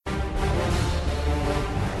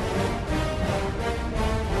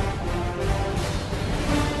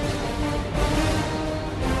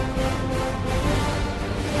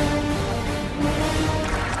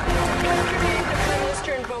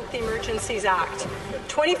Emergencies Act.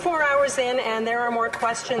 24 hours in, and there are more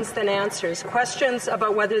questions than answers. Questions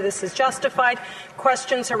about whether this is justified,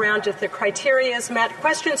 questions around if the criteria is met,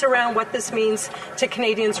 questions around what this means to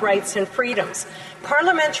Canadians' rights and freedoms.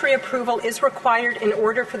 Parliamentary approval is required in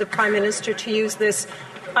order for the Prime Minister to use this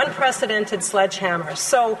unprecedented sledgehammer.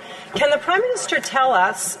 So, can the Prime Minister tell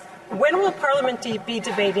us, when will Parliament be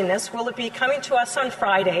debating this? Will it be coming to us on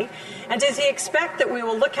Friday? And does he expect that we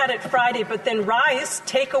will look at it Friday, but then rise,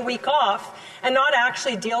 take a week off, and not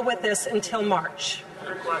actually deal with this until March?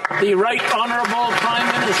 The Right Honourable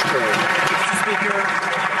Prime Minister. Mr. Speaker,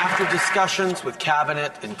 after discussions with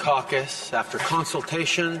Cabinet and caucus, after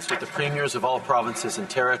consultations with the premiers of all provinces and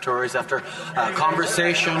territories, after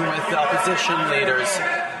conversation with opposition leaders,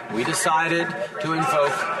 we decided to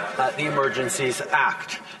invoke the Emergencies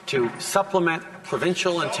Act to supplement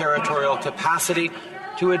provincial and territorial capacity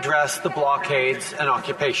to address the blockades and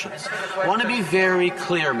occupations. I want to be very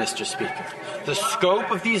clear, Mr. Speaker. The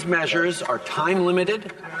scope of these measures are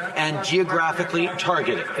time-limited and geographically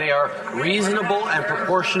targeted. They are reasonable and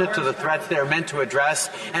proportionate to the threats they are meant to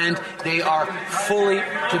address, and they are fully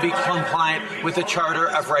to be compliant with the Charter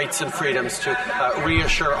of Rights and Freedoms to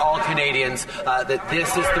reassure all Canadians that this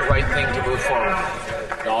is the right thing to move forward.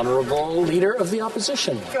 The Honourable Leader of the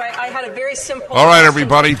Opposition. I had a very simple... All right,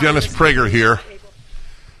 everybody. Dennis Prager here.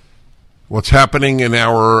 What's happening in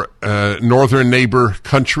our northern neighbor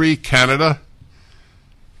country, Canada,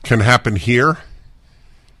 can happen here.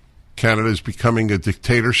 Canada is becoming a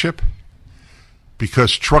dictatorship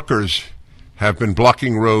because truckers have been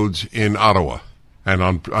blocking roads in Ottawa and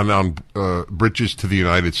on bridges to the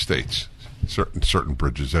United States, certain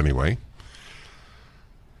bridges anyway.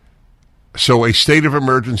 So a state of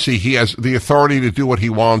emergency, he has the authority to do what he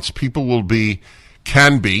wants. People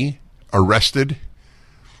can be arrested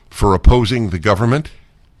for opposing the government.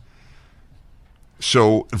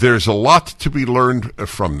 So there's a lot to be learned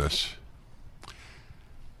from this.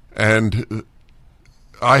 And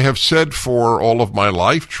I have said for all of my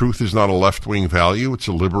life, truth is not a left-wing value, it's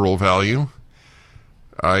a liberal value.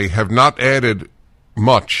 I have not added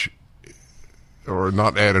much, or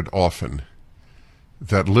not added often,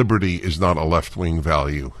 that liberty is not a left-wing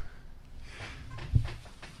value.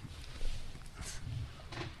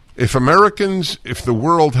 If the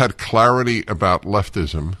world had clarity about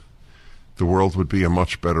leftism, the world would be a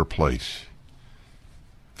much better place.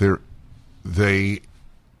 They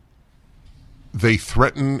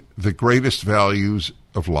threaten the greatest values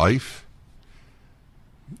of life,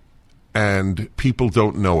 and people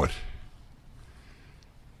don't know it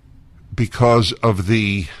because of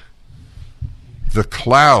the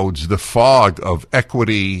clouds, the fog of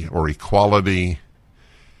equity or equality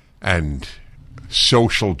and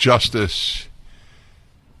social justice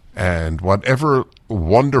and whatever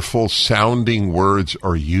wonderful sounding words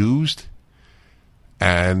are used,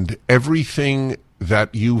 and everything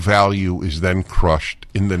that you value is then crushed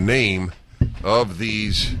in the name of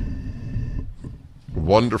these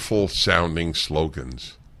wonderful sounding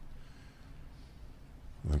slogans.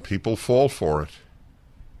 And people fall for it.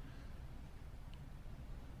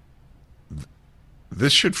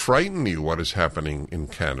 This should frighten you, what is happening in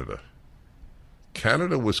Canada.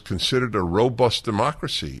 Canada was considered a robust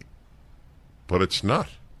democracy, but it's not.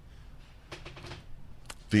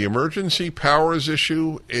 The emergency powers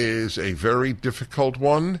issue is a very difficult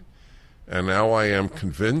one, and now I am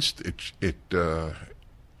convinced it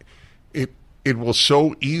will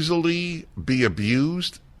so easily be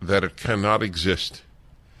abused that it cannot exist.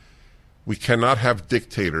 We cannot have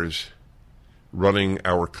dictators running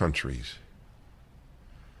our countries.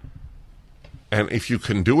 And if you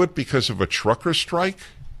can do it because of a trucker strike,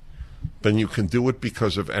 then you can do it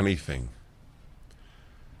because of anything.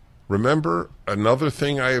 Remember, another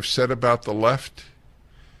thing I have said about the left,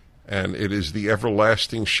 and it is the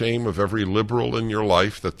everlasting shame of every liberal in your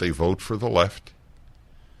life that they vote for the left.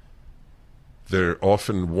 They're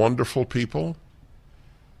often wonderful people,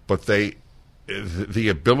 but the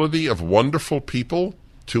ability of wonderful people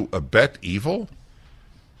to abet evil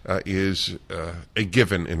is a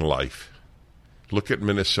given in life. Look at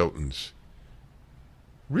Minnesotans.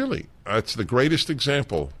 Really, it's the greatest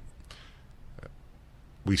example.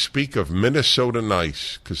 We speak of Minnesota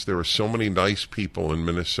nice because there are so many nice people in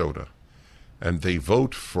Minnesota, and they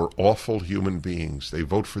vote for awful human beings. They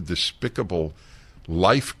vote for despicable,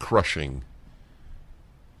 life-crushing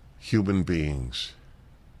human beings.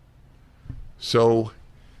 So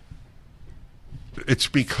it's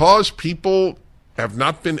because people have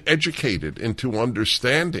not been educated into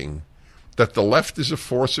understanding that the left is a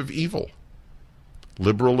force of evil.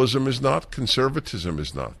 Liberalism is not, conservatism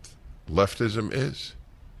is not. Leftism is.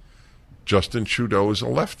 Justin Trudeau is a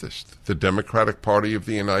leftist. The Democratic Party of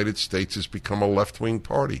the United States has become a left-wing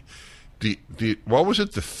party. What was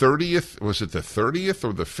it, the 30th? Was it the 30th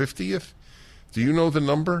or the 50th? Do you know the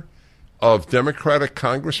number of Democratic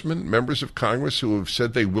congressmen, members of Congress, who have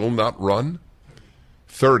said they will not run?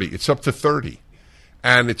 30. It's up to 30.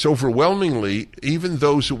 And it's overwhelmingly even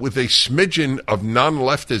those with a smidgen of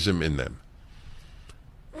non-leftism in them.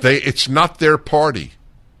 It's not their party.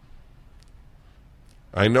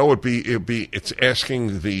 I know it's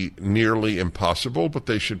asking the nearly impossible, but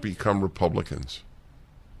they should become Republicans.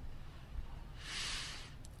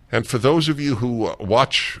 And for those of you who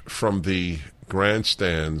watch from the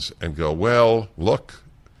grandstands and go, well, look,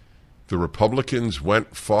 the Republicans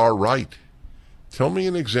went far right. Tell me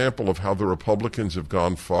an example of how the Republicans have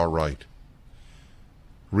gone far right.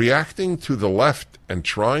 Reacting to the left and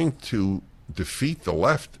trying to defeat the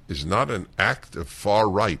left is not an act of far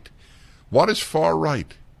right. What is far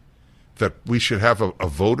right? That we should have a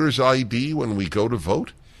voter's ID when we go to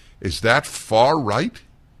vote? Is that far right?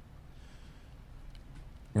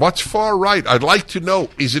 What's far right? I'd like to know,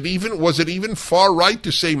 was it even far right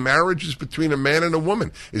to say marriage is between a man and a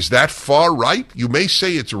woman? Is that far right? You may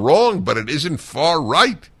say it's wrong, but it isn't far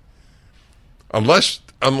right. Unless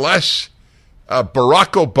Barack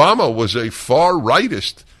Obama was a far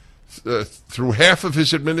rightist through half of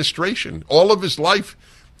his administration, all of his life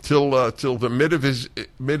till the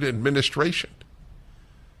mid administration.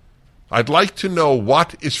 I'd like to know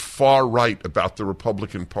what is far right about the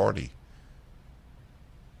Republican Party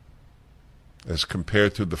as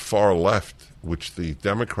compared to the far left, which the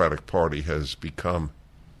Democratic Party has become.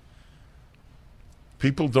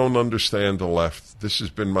 People don't understand the left. This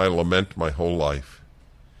has been my lament my whole life.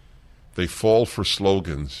 They fall for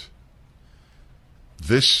slogans.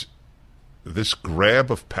 This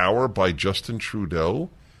grab of power by Justin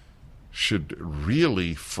Trudeau should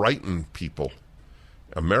really frighten people,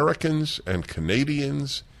 Americans and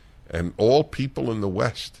Canadians and all people in the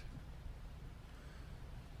West.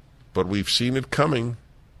 But we've seen it coming.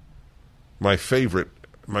 My favorite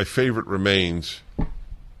remains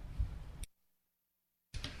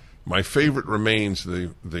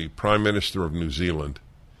the Prime Minister of New Zealand,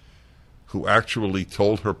 who actually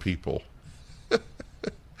told her people,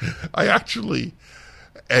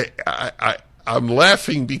 I'm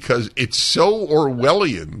laughing because it's so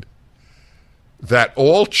Orwellian that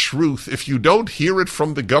all truth, if you don't hear it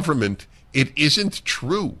from the government, it isn't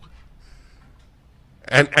true.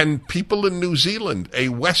 And people in New Zealand, a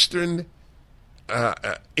Western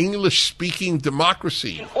English-speaking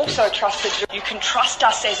democracy. You can also you can trust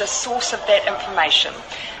us as a source of that information.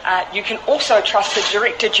 You can also trust the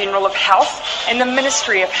Director General of Health and the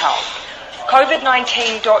Ministry of Health.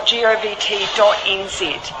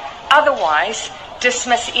 covid19.govt.nz. Otherwise,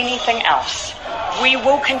 dismiss anything else. We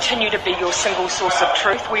will continue to be your single source of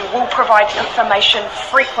truth. We will provide information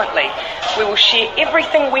frequently. We will share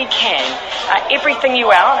everything we can, everything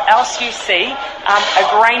else you see, a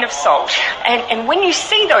grain of salt. And when you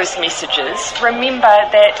see those messages, remember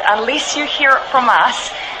that unless you hear it from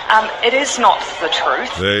us, it is not the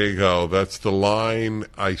truth. There you go. That's the line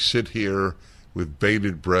I sit here with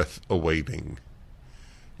bated breath awaiting.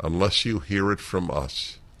 Unless you hear it from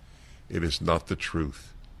us, it is not the truth.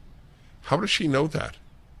 How does she know that?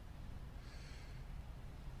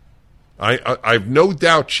 I've no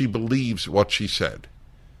doubt she believes what she said.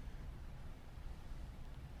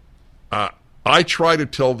 I try to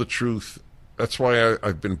tell the truth. That's why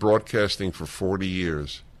I've been broadcasting for 40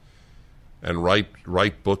 years and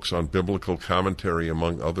write books on biblical commentary,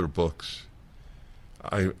 among other books.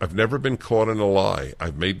 I've never been caught in a lie.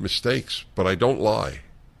 I've made mistakes, but I don't lie.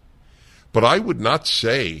 But I would not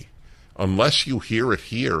say, unless you hear it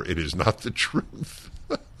here, it is not the truth.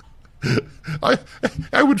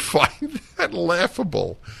 I would find that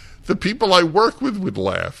laughable. The people I work with would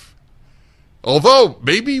laugh. Although,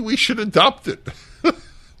 maybe we should adopt it.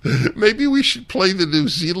 Maybe we should play the New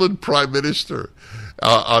Zealand Prime Minister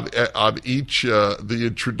on each the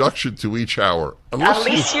introduction to each hour.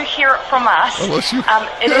 Unless you hear it from us,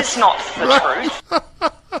 it is not the truth.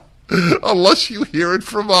 Unless you hear it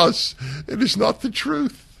from us, it is not the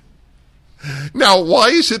truth. Now, why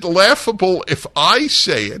is it laughable if I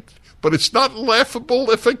say it, but it's not laughable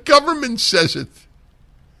if a government says it?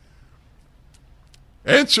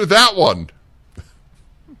 Answer that one.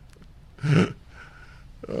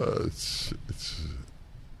 It's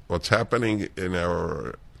what's happening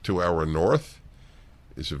to our north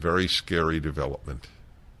is a very scary development.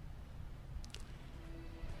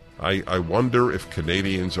 I wonder if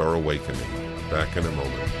Canadians are awakening. Back in a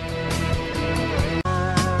moment.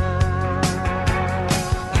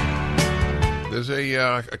 There's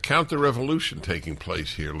a counter-revolution taking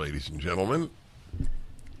place here, ladies and gentlemen.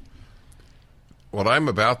 What I'm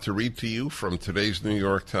about to read to you from today's New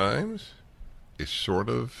York Times is sort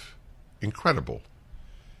of incredible.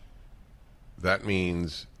 That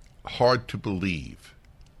means hard to believe.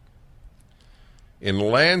 In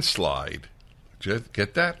landslide,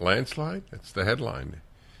 get that? Landslide? That's the headline.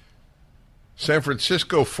 San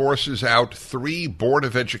Francisco forces out 3 Board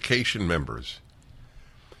of Education members.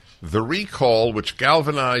 The recall, which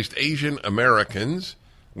galvanized Asian Americans,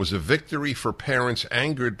 was a victory for parents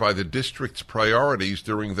angered by the district's priorities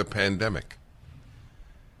during the pandemic.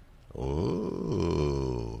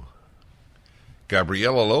 Oh.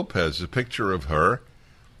 Gabriela Lopez, a picture of her,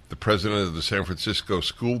 the president of the San Francisco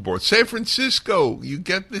School Board. San Francisco, you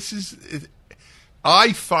get this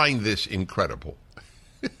I find this incredible.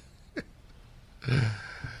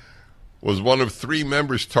 Was one of 3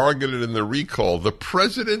 members targeted in the recall, the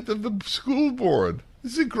president of the school board.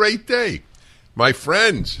 This is a great day. My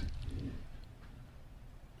friends,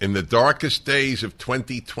 in the darkest days of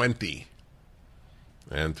 2020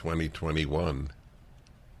 and 2021,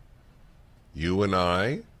 you and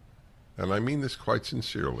I mean this quite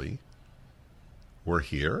sincerely, were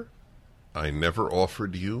here. I never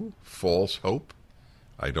offered you false hope.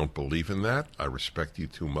 I don't believe in that. I respect you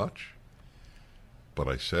too much. But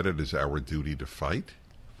I said it is our duty to fight.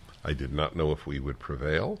 I did not know if we would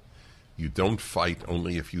prevail. You don't fight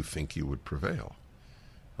only if you think you would prevail.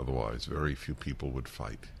 Otherwise, very few people would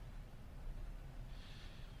fight.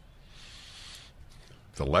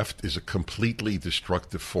 The left is a completely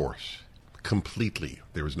destructive force. Completely.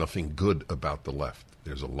 There is nothing good about the left.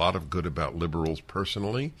 There's a lot of good about liberals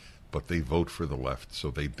personally, but they vote for the left, so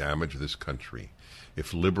they damage this country.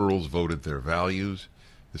 If liberals voted their values,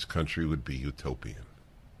 this country would be utopian.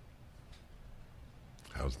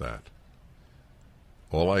 How's that?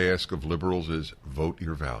 All I ask of liberals is vote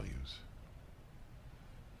your values.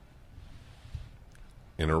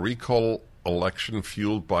 In a recall election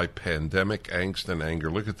fueled by pandemic angst and anger,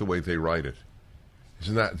 look at the way they write it.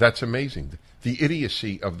 Isn't that's amazing? The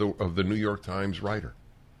idiocy of the New York Times writer.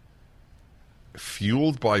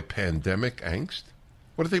 Fueled by pandemic angst?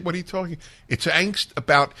 What are you talking? It's angst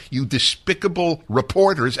about you despicable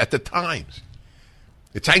reporters at the Times.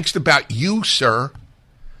 It's angst about you, sir,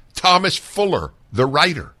 Thomas Fuller, the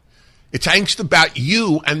writer. It's angst about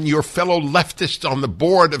you and your fellow leftists on the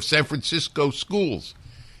board of San Francisco schools.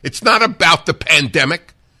 It's not about the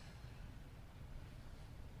pandemic.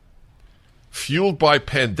 Fueled by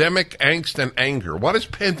pandemic angst and anger. What is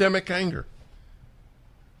pandemic anger?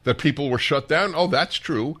 That people were shut down? Oh, that's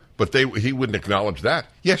true, but he wouldn't acknowledge that.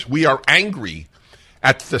 Yes, we are angry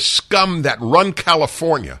at the scum that run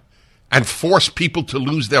California and force people to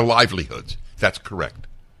lose their livelihoods. That's correct.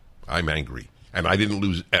 I'm angry, and I didn't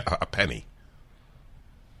lose a penny.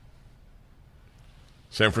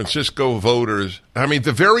 San Francisco voters,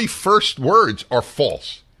 the very first words are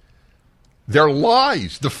false. They're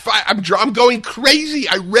lies. I'm going crazy.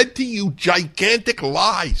 I read to you gigantic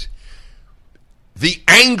lies. The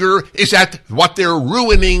anger is at what they're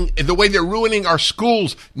ruining, the way they're ruining our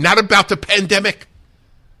schools, not about the pandemic.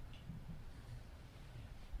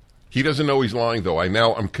 He doesn't know he's lying, though.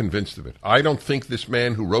 I'm convinced of it. I don't think this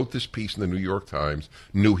man who wrote this piece in the New York Times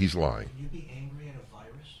knew he's lying. Can you be angry at a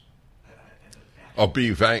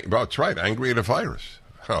virus? That's right, angry at a virus.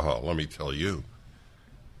 Oh, let me tell you.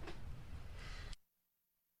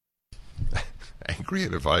 Angry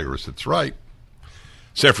at a virus, that's right.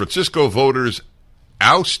 San Francisco voters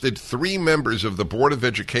ousted 3 members of the Board of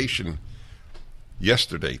Education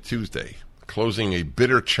yesterday, Tuesday, closing a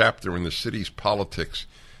bitter chapter in the city's politics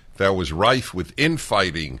that was rife with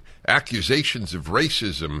infighting, accusations of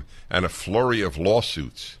racism, and a flurry of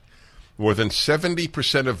lawsuits. More than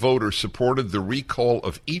 70% of voters supported the recall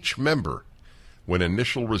of each member when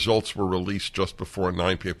initial results were released just before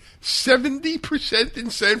 9 p.m. 70% in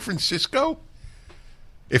San Francisco?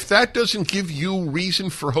 If that doesn't give you reason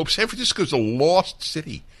for hope, San Francisco is a lost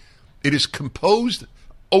city. It is composed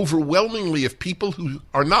overwhelmingly of people who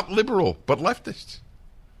are not liberal, but leftists.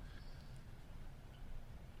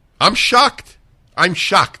 I'm shocked.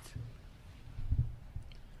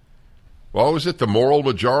 What was it? The moral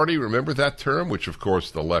majority? Remember that term? Which, of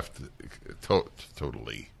course, the left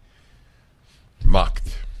totally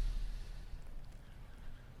mocked.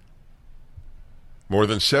 More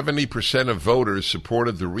than 70% of voters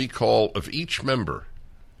supported the recall of each member,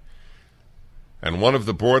 and one of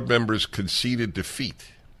the board members conceded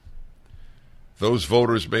defeat. Those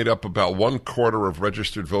voters made up about 1/4 of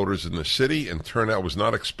registered voters in the city, and turnout was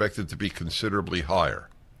not expected to be considerably higher.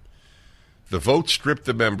 The vote stripped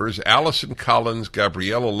the members Allison Collins,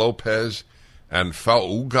 Gabriela Lopez, and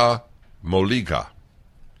Fauga Moliga.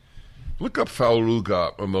 Look up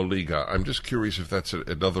Fauga Moliga. I'm just curious if that's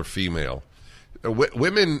another female.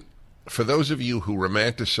 Women, for those of you who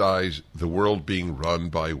romanticize the world being run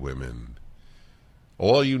by women,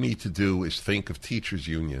 all you need to do is think of teachers'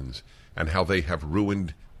 unions and how they have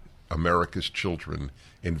ruined America's children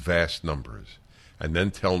in vast numbers, and then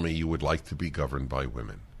tell me you would like to be governed by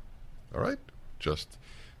women. All right? Just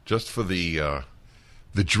for the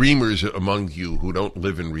dreamers among you who don't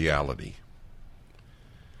live in reality.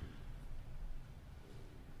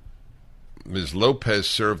 Ms. Lopez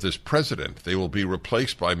served as president. They will be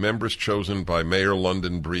replaced by members chosen by Mayor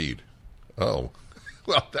London Breed. Oh,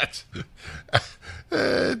 well, that's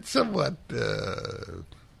it somewhat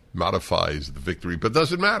modifies the victory, but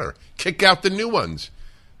doesn't matter. Kick out the new ones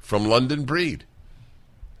from London Breed.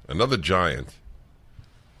 Another giant.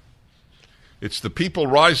 It's the people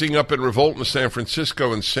rising up in revolt in San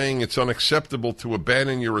Francisco and saying it's unacceptable to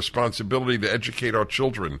abandon your responsibility to educate our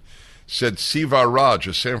children, said Siva Raj,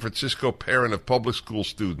 a San Francisco parent of public school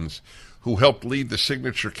students who helped lead the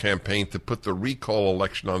signature campaign to put the recall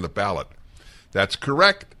election on the ballot. That's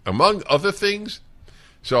correct, among other things.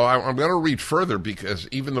 So I'm going to read further because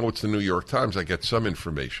even though it's the New York Times, I get some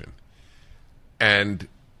information. And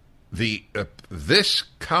this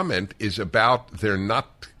comment is about they're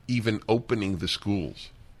not even opening the schools.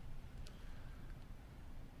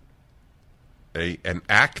 An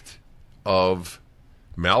act of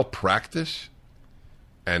malpractice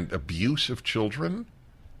and abuse of children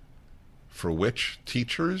for which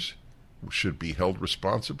teachers should be held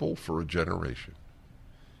responsible for a generation.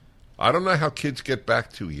 I don't know how kids get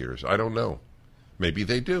back 2 years. I don't know. Maybe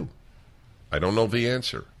they do. I don't know the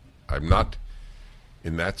answer. I'm not,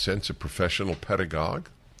 in that sense, a professional pedagogue.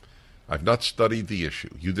 I've not studied the issue.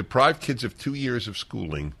 You deprive kids of 2 years of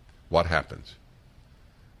schooling, what happens?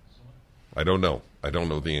 I don't know. I don't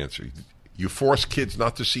know the answer. You force kids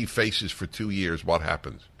not to see faces for 2 years, what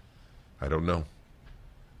happens? I don't know.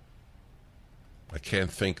 I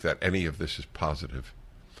can't think that any of this is positive.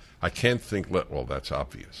 I can't think, well, that's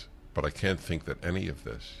obvious, but I can't think that any of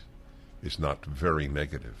this is not very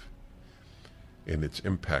negative in its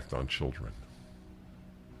impact on children.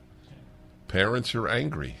 Parents are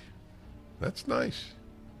angry. That's nice.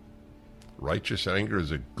 Righteous anger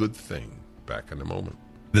is a good thing. Back in a moment.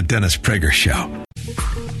 The Dennis Prager Show.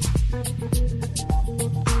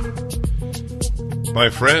 My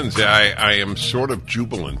friends, I am sort of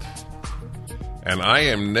jubilant. And I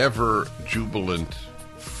am never jubilant,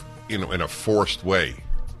 in a forced way.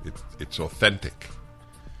 It's authentic.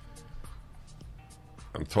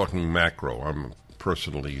 I'm talking macro. I'm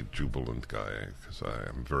personally a jubilant guy because I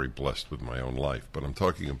am very blessed with my own life. But I'm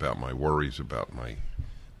talking about my worries about my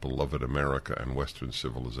beloved America and Western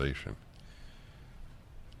civilization.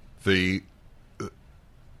 The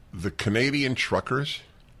Canadian truckers,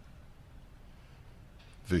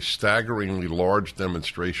 the staggeringly large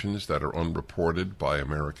demonstrations that are unreported by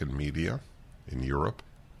American media in Europe,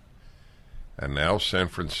 and now San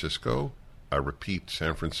Francisco. I repeat,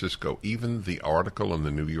 San Francisco, even the article in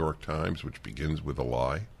the New York Times, which begins with a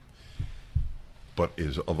lie, but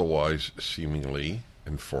is otherwise seemingly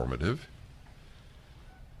informative,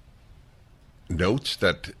 notes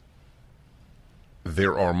that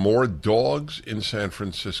there are more dogs in San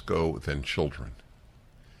Francisco than children.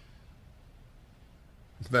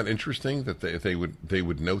 Isn't that interesting that they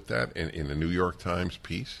would note that in a New York Times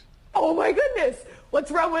piece? Oh my goodness!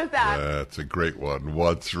 What's wrong with that? That's a great one.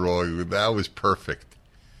 What's wrong with that? That was perfect.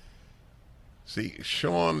 See,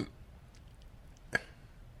 Sean,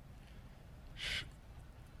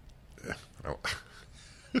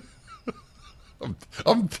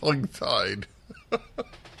 I'm tongue-tied.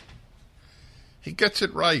 He gets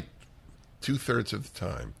it right 2/3 of the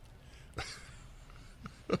time.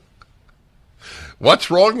 What's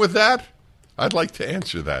wrong with that? I'd like to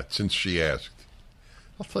answer that since she asked.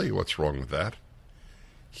 I'll tell you what's wrong with that.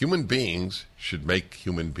 Human beings should make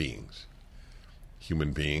human beings.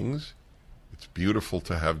 Human beings, it's beautiful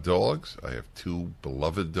to have dogs. I have 2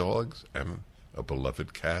 beloved dogs and a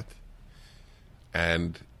beloved cat.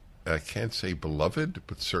 And I can't say beloved,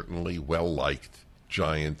 but certainly well-liked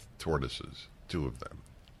giant tortoises, 2 of them.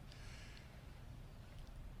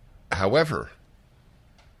 However,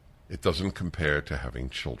 it doesn't compare to having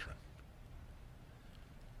children.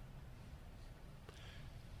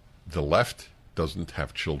 The left doesn't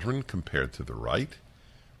have children compared to the right.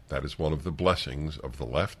 That is one of the blessings of the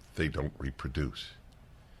left. They don't reproduce.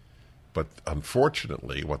 But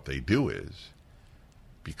unfortunately, what they do is,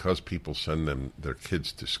 because people send their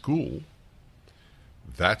kids to school,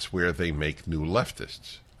 that's where they make new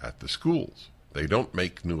leftists, at the schools. They don't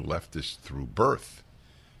make new leftists through birth.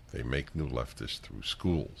 They make new leftists through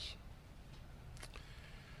schools.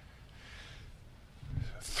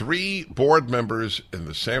 3 board members in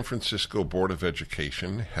the San Francisco Board of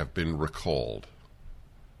Education have been recalled.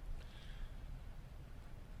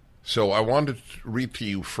 So I wanted to read to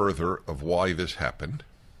you further of why this happened.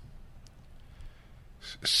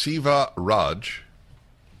 Siva Raj,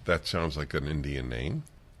 that sounds like an Indian name,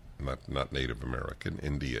 not Native American,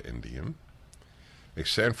 Indian. A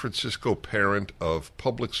San Francisco parent of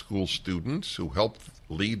public school students who helped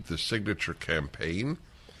lead the signature campaign,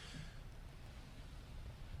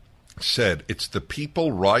 said, "It's the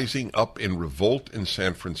people rising up in revolt in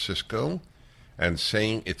San Francisco and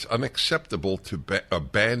saying it's unacceptable to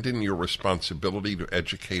abandon your responsibility to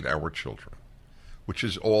educate our children," which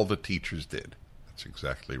is all the teachers did. That's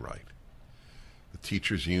exactly right. The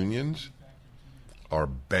teachers' unions are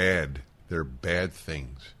bad. They're bad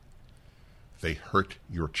things. They hurt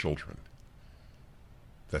your children.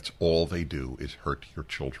 That's all they do, is hurt your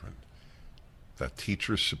children. That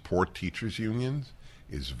teachers support teachers' unions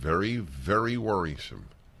is very, very worrisome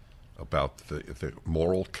about the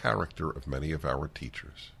moral character of many of our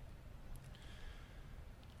teachers.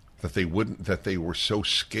 That they were so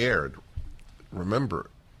scared. Remember,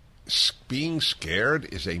 being scared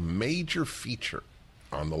is a major feature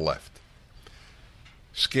on the left.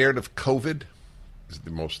 Scared of COVID is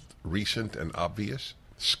the most recent and obvious.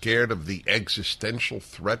 Scared of the existential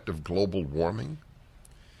threat of global warming.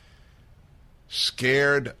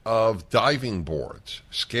 Scared of diving boards.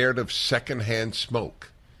 Scared of secondhand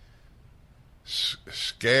smoke.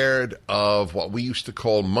 Scared of what we used to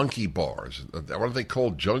call monkey bars. What are they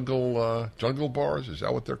called? Jungle bars? Is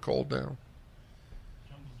that what they're called now?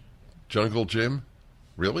 Jungle Gym?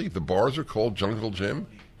 Really? The bars are called Jungle Gym?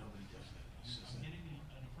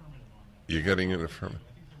 You're getting an affirmative.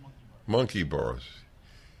 Monkey bars.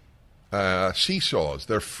 Seesaws.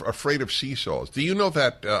 They're afraid of seesaws. Do you know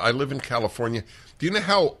that I live in California? Do you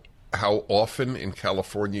know how often in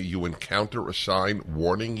California you encounter a sign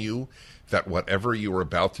warning you that whatever you're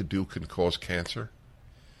about to do can cause cancer?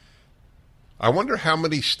 I wonder how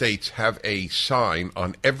many states have a sign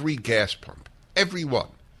on every gas pump, every one,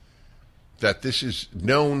 that this is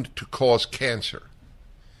known to cause cancer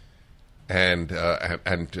and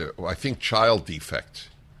I think child defects.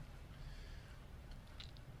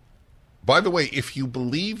 By the way, if you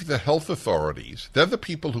believe the health authorities, they're the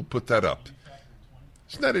people who put that up.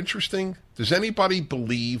 Isn't that interesting? Does anybody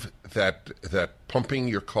believe that pumping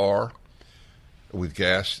your car with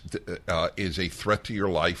gas is a threat to your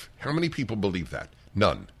life? How many people believe that?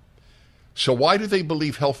 None. So why do they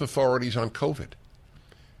believe health authorities on COVID?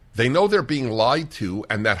 They know they're being lied to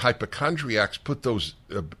and that hypochondriacs put those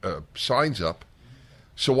signs up.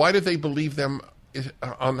 So why do they believe them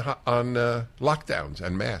on lockdowns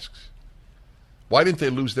and masks? Why didn't they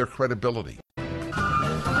lose their credibility?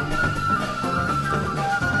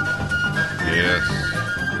 Yes,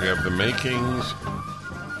 we have the makings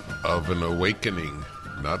of an awakening,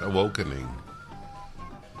 not awokening.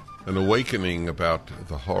 An awakening about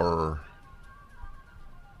the horror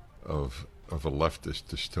of a leftist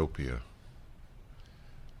dystopia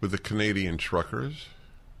with the Canadian truckers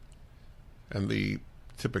and the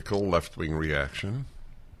typical left-wing reaction,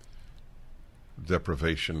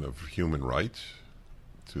 deprivation of human rights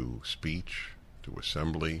to speech, to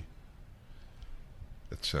assembly,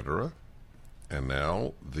 etc. And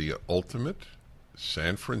now the ultimate,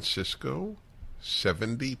 San Francisco,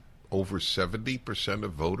 over 70%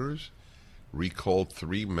 of voters recalled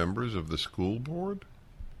 3 members of the school board.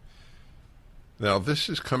 Now, this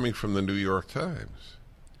is coming from the New York Times.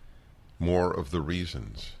 More of the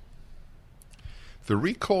reasons. The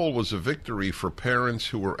recall was a victory for parents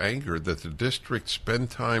who were angered that the district spent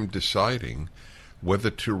time deciding whether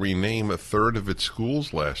to rename a third of its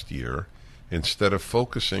schools last year instead of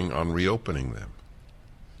focusing on reopening them.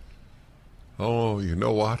 Oh, you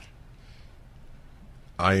know what?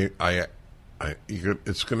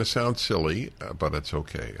 It's going to sound silly, but it's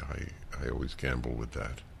okay. I always gamble with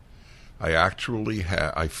that. I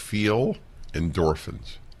feel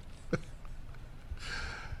endorphins.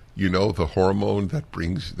 You know, the hormone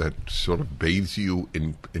that sort of bathes you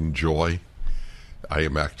in joy. I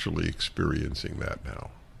am actually experiencing that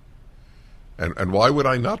now. And why would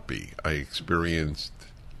I not be? I experienced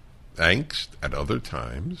angst at other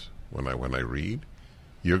times when I read.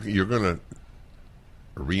 You're going to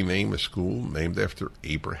rename a school named after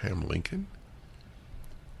Abraham Lincoln?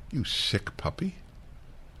 You sick puppy.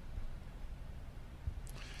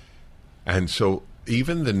 And so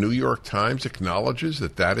even the New York Times acknowledges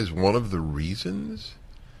that is one of the reasons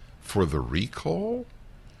for the recall.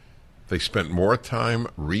 They spent more time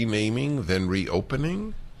renaming than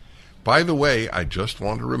reopening. By the way, I just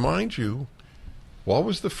want to remind you, what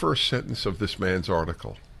was the first sentence of this man's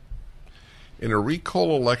article? In a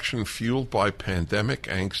recall election fueled by pandemic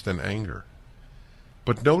angst and anger.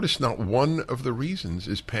 But notice not one of the reasons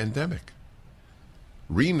is pandemic.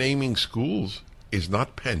 Renaming schools is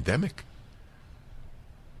not pandemic.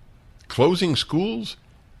 Closing schools,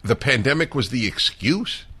 the pandemic was the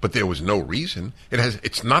excuse, but there was no reason.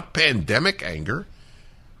 It's not pandemic anger.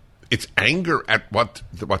 It's anger at what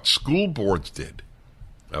school boards did.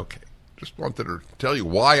 Okay, just wanted to tell you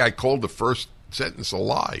why I called the first sentence a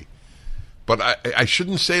lie. But I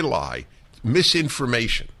shouldn't say lie.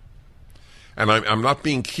 Misinformation. And I'm not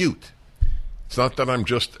being cute. It's not that I'm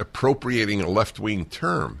just appropriating a left-wing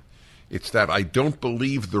term. It's that I don't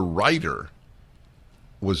believe the writer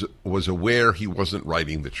was aware he wasn't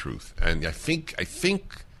writing the truth. And I think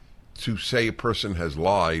to say a person has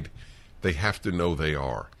lied, they have to know they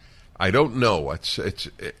are. I don't know. It's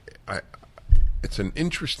an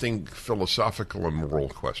interesting philosophical and moral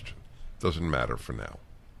question. Doesn't matter for now.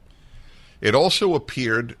 It also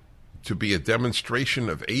appeared to be a demonstration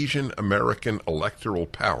of Asian American electoral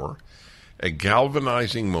power, a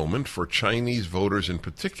galvanizing moment for Chinese voters in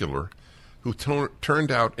particular, who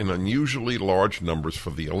turned out in unusually large numbers for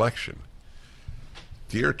the election.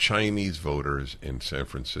 Dear Chinese voters in San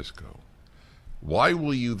Francisco, why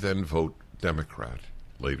will you then vote Democrat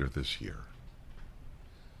later this year?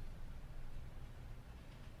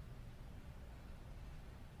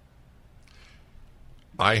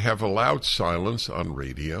 I have allowed silence on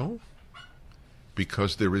radio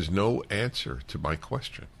because there is no answer to my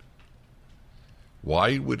question.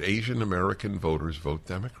 Why would Asian American voters vote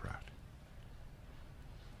Democrat?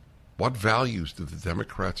 What values do the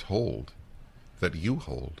Democrats hold that you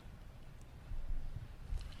hold?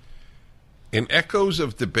 In echoes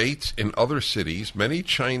of debates in other cities, many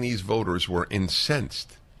Chinese voters were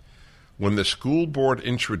incensed when the school board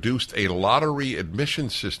introduced a lottery admission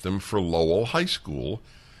system for Lowell High School,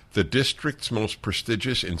 the district's most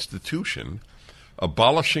prestigious institution,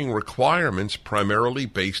 abolishing requirements primarily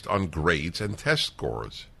based on grades and test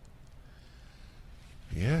scores.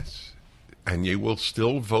 Yes, and you will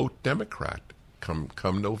still vote Democrat come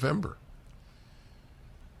November.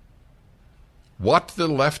 What the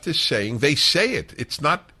left is saying, they say it. It's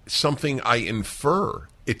not something I infer.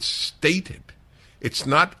 It's stated. It's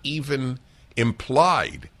not even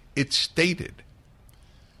implied. It's stated.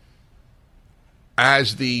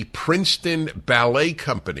 As the Princeton Ballet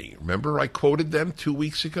Company, remember I quoted them 2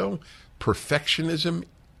 weeks ago? Perfectionism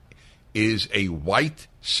is a white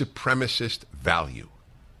supremacist value.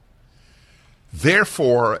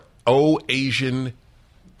 Therefore, Asian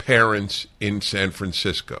parents in San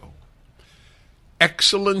Francisco,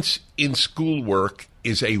 excellence in schoolwork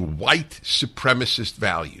is a white supremacist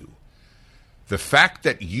value. The fact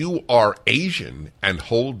that you are Asian and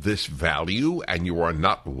hold this value and you are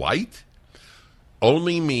not white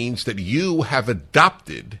only means that you have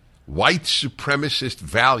adopted white supremacist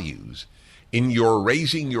values in your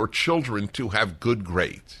raising your children to have good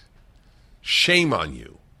grades. Shame on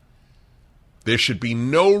you. There should be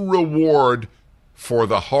no reward for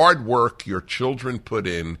the hard work your children put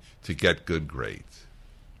in to get good grades.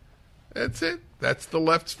 That's it. That's the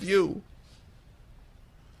left's view.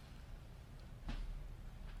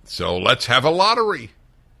 So let's have a lottery.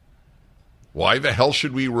 Why the hell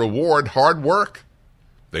should we reward hard work?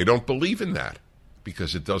 They don't believe in that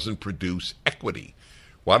because it doesn't produce equity.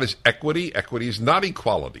 What is equity? Equity is not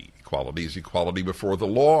equality. Equality is equality before the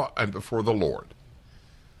law and before the Lord.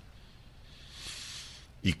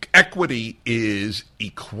 Equity is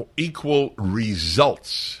equal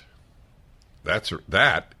results.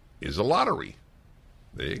 That is a lottery.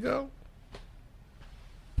 There you go.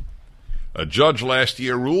 A judge last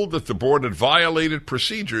year ruled that the board had violated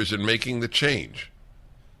procedures in making the change.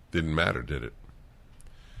 Didn't matter, did it?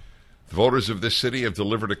 The voters of this city have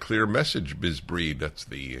delivered a clear message, Ms. Breed, that's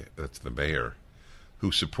the mayor,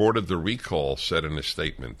 who supported the recall, said in a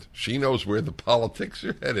statement. She knows where the politics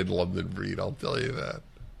are headed, London Breed, I'll tell you that.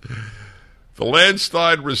 The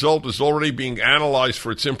landslide result is already being analyzed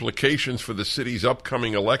for its implications for the city's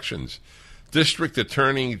upcoming elections. District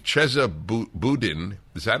Attorney Chesa Boudin,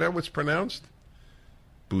 is that how it's pronounced?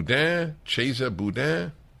 Boudin, Chesa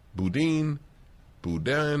Boudin,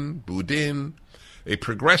 Boudin, a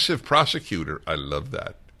progressive prosecutor. I love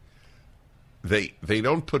that. They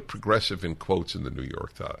don't put progressive in quotes in the New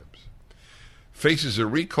York Times. Faces a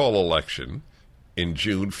recall election in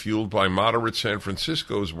June fueled by moderate San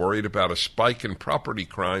Francisco's worried about a spike in property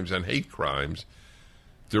crimes and hate crimes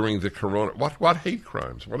during the corona. What hate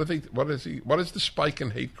crimes? What is the spike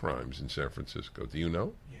in hate crimes in San Francisco? Do you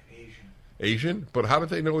know? Yeah, Asian? But how do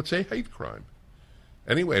they know it's a hate crime?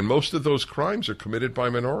 Anyway, and most of those crimes are committed by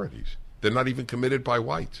minorities. They're not even committed by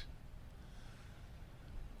whites.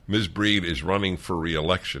 Ms. Breed is running for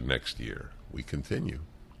re-election next year. We continue.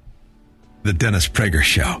 The Dennis Prager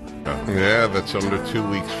Show. Yeah, that's under 2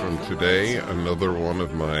 weeks from today. Another one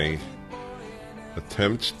of my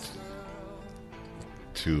attempts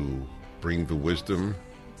to bring the wisdom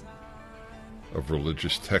of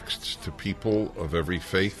religious texts to people of every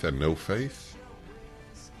faith and no faith.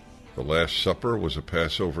 The Last Supper was a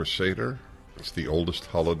Passover Seder. It's the oldest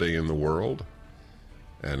holiday in the world,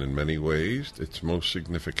 and in many ways, it's most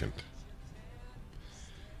significant.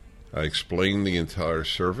 I explained the entire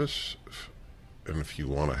service, and if you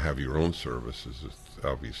want to have your own services, it's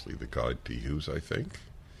obviously the guide to use, I think.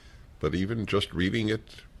 But even just reading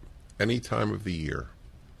it any time of the year.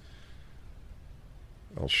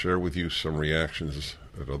 I'll share with you some reactions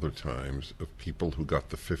at other times of people who got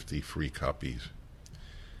the 50 free copies.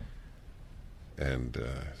 And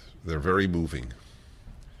they're very moving.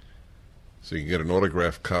 So you can get an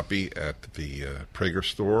autographed copy at the Prager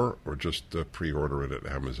store or just pre-order it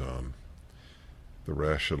at Amazon. The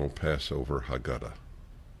Rational Passover Haggadah.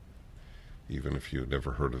 Even if you've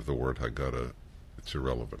never heard of the word Haggadah, it's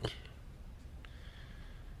irrelevant.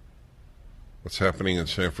 What's happening in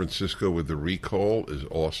San Francisco with the recall is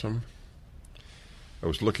awesome. I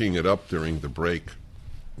was looking it up during the break.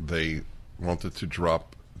 They wanted to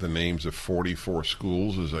drop the names of 44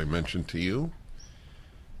 schools, as I mentioned to you,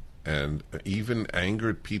 and even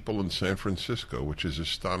angered people in San Francisco, which is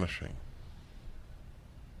astonishing.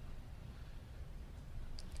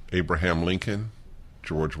 Abraham Lincoln,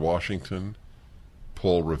 George Washington,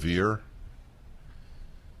 Paul Revere,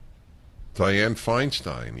 Dianne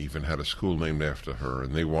Feinstein even had a school named after her,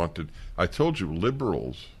 and they wanted... I told you,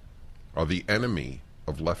 liberals are the enemy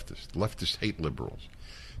of leftists. Leftists hate liberals.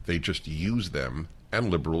 They just use them, and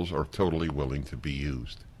liberals are totally willing to be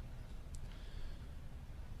used.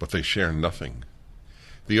 But they share nothing.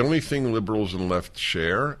 The only thing liberals and left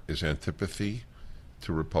share is antipathy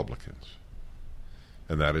to Republicans.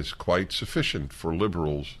 And that is quite sufficient for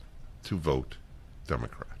liberals to vote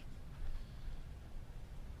Democrat.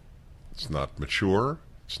 It's not mature,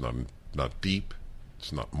 it's not deep,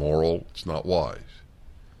 it's not moral, it's not wise.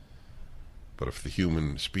 But if the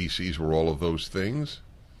human species were all of those things,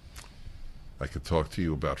 I could talk to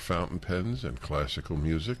you about fountain pens and classical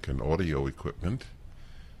music and audio equipment.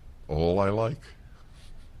 All I like.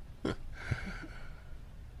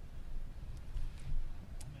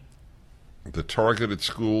 The targeted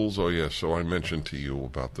schools, oh yes, so I mentioned to you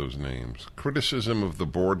about those names. Criticism of the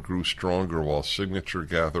board grew stronger while signature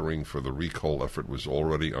gathering for the recall effort was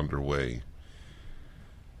already underway.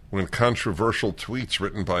 When controversial tweets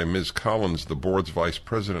written by Ms. Collins, the board's vice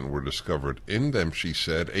president, were discovered, in them she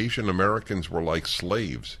said Asian Americans were like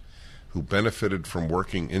slaves who benefited from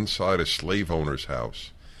working inside a slave owner's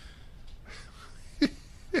house.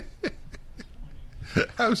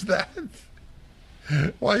 How's that?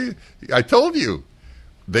 Why, I told you,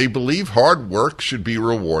 they believe hard work should be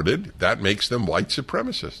rewarded. That makes them white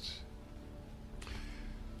supremacists.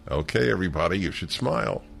 Okay, everybody, you should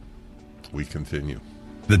smile. We continue.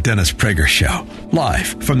 The Dennis Prager Show,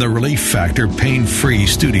 live from the Relief Factor Pain-Free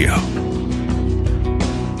Studio.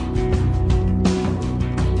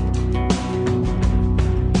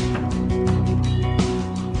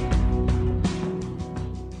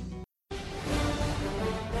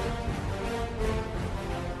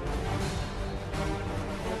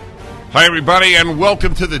 Hi, everybody, and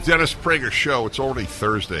welcome to the Dennis Prager Show. It's already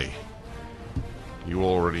Thursday. You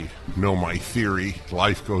already know my theory.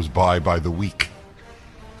 Life goes by the week.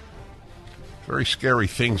 Very scary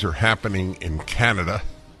things are happening in Canada.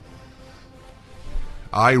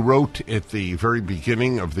 I wrote at the very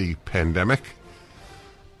beginning of the pandemic,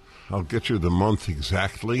 I'll get you the month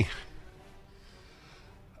exactly.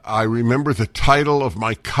 I remember the title of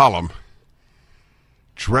my column,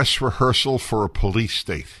 Dress Rehearsal for a Police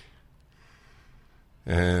State.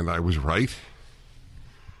 And I was right.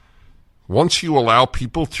 Once you allow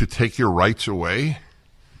people to take your rights away,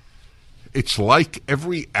 it's like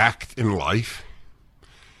every act in life,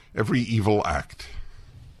 every evil act,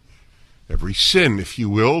 every sin, if you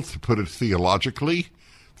will, to put it theologically,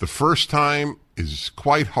 the first time is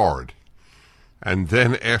quite hard. And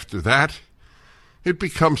then after that, it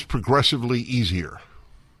becomes progressively easier.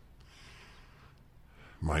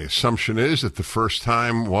 My assumption is that the first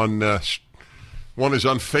time one is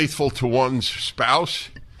unfaithful to one's spouse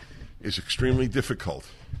is extremely difficult.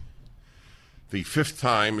 The fifth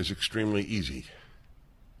time is extremely easy.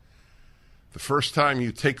 The first time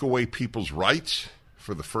you take away people's rights,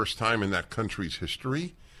 for the first time in that country's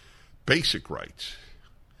history, basic rights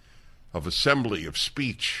of assembly, of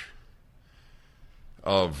speech,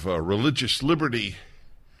 of religious liberty,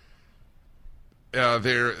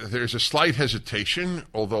 there's a slight hesitation,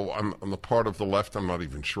 although on the part of the left, I'm not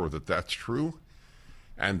even sure that that's true.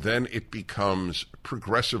 And then it becomes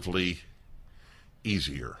progressively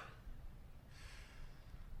easier.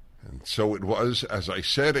 And so it was, as I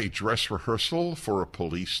said, a dress rehearsal for a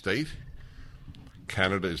police state.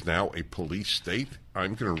 Canada is now a police state.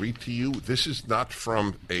 I'm going to read to you, this is not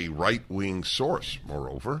from a right-wing source,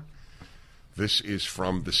 moreover. This is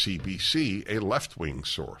from the CBC, a left-wing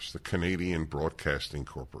source, the Canadian Broadcasting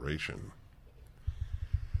Corporation.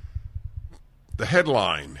 The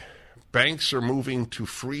headline, banks are moving to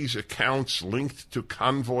freeze accounts linked to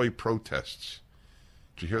convoy protests.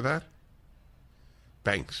 Did you hear that?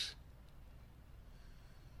 Banks.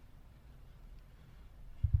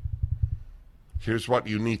 Here's what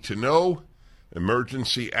you need to know.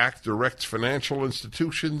 Emergency Act directs financial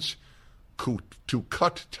institutions to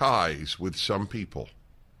cut ties with some people.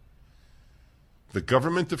 The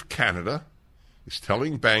government of Canada is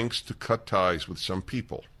telling banks to cut ties with some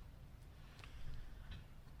people.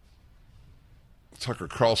 Tucker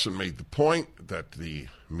Carlson made the point that the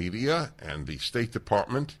media and the State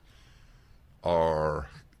Department are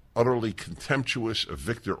utterly contemptuous of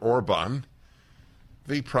Viktor Orban,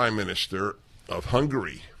 the Prime Minister of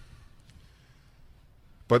Hungary.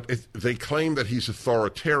 But they claim that he's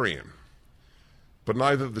authoritarian. But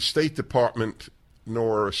neither the State Department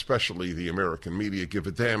nor especially the American media give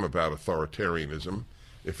a damn about authoritarianism.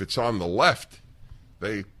 If it's on the left,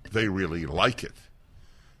 they really like it.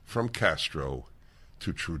 From Castro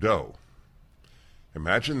to Trudeau.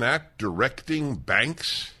 Imagine that, directing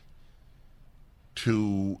banks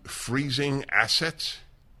to freezing assets,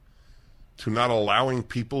 to not allowing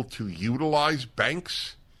people to utilize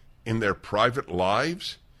banks in their private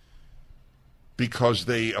lives because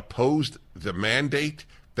they opposed the mandate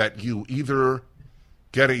that you either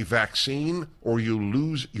get a vaccine or you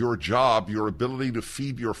lose your job, your ability to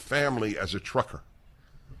feed your family as a trucker.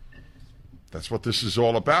 That's what this is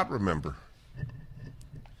all about, remember.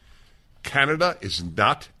 Canada is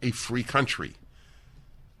not a free country.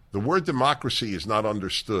 The word democracy is not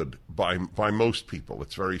understood by most people.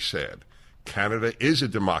 It's very sad. Canada is a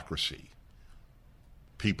democracy.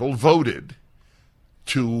 People voted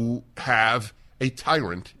to have a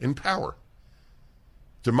tyrant in power.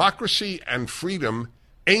 Democracy and freedom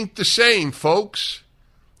ain't the same, folks.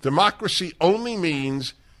 Democracy only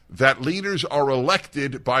means that leaders are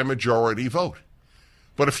elected by majority vote.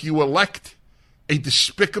 But if you elect a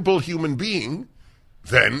despicable human being,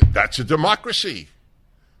 then that's a democracy.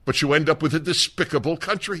 But you end up with a despicable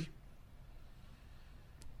country.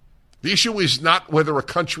 The issue is not whether a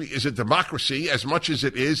country is a democracy as much as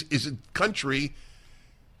it is a country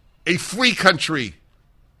a free country?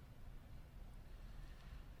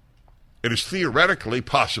 It is theoretically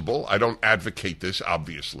possible, I don't advocate this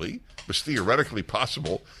obviously, but it's theoretically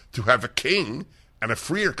possible to have a king and a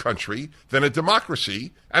freer country than a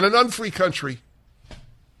democracy and an unfree country.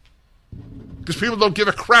 Because people don't give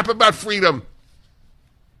a crap about freedom.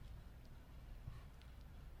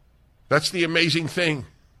 That's the amazing thing.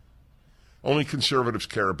 Only conservatives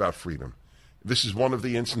care about freedom. This is one of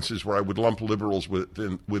the instances where I would lump liberals with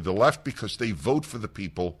the left because they vote for the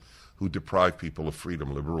people who deprive people of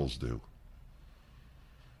freedom. Liberals do.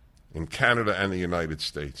 In Canada and the United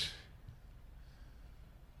States.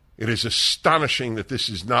 It is astonishing that this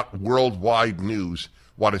is not worldwide news,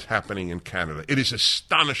 what is happening in Canada. It is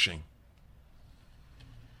astonishing.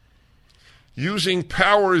 Using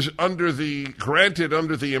powers granted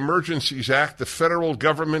under the Emergencies Act, the federal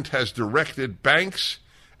government has directed banks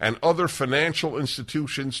and other financial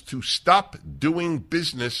institutions to stop doing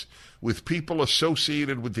business with people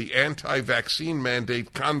associated with the anti-vaccine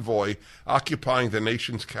mandate convoy occupying the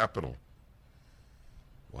nation's capital.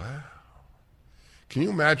 Wow. Can you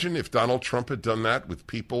imagine if Donald Trump had done that with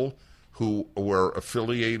people who were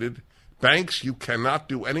affiliated? Banks, you cannot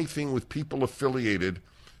do anything with people affiliated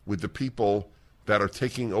with the people that are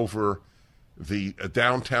taking over the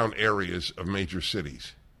downtown areas of major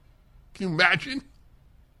cities. Can you imagine?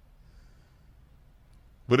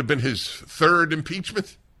 Would have been his third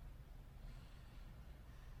impeachment.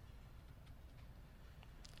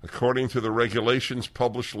 According to the regulations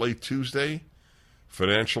published late Tuesday,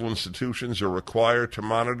 financial institutions are required to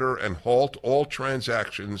monitor and halt all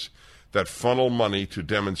transactions that funnel money to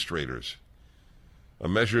demonstrators, a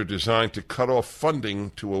measure designed to cut off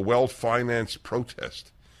funding to a well-financed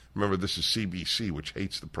protest. Remember, this is CBC, which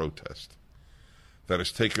hates the protest. that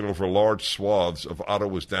has taken over large swaths of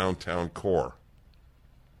Ottawa's downtown core.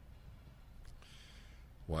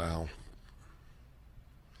 Wow.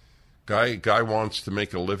 Guy wants to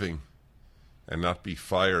make a living and not be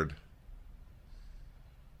fired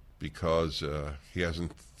because he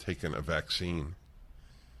hasn't taken a vaccine.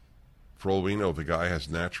 For all we know, the guy has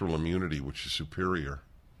natural immunity, which is superior,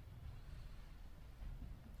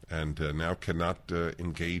 and now cannot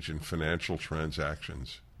engage in financial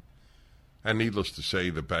transactions. And needless to say,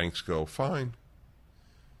 the banks go, fine.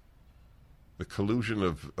 The collusion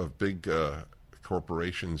of big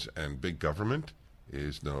corporations and big government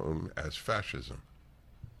is known as fascism.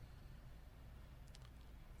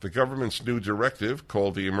 The government's new directive,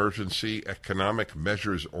 called the Emergency Economic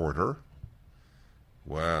Measures Order,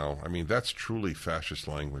 wow, I mean, that's truly fascist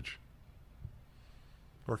language.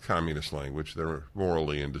 Or communist language. They're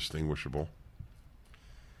morally indistinguishable.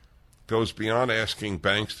 Goes beyond asking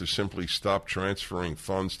banks to simply stop transferring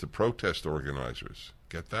funds to protest organizers.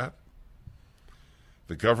 Get that?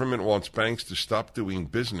 The government wants banks to stop doing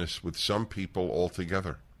business with some people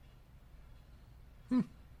altogether.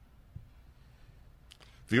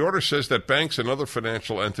 The order says that banks and other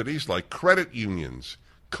financial entities like credit unions,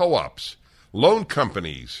 co-ops, loan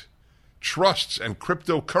companies, trusts, and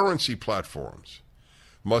cryptocurrency platforms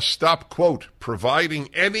must stop, quote, providing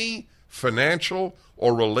any financial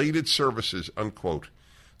or related services, unquote,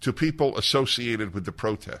 to people associated with the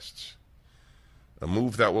protests. A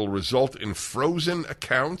move that will result in frozen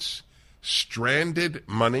accounts, stranded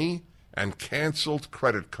money, and canceled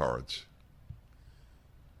credit cards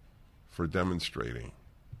for demonstrating.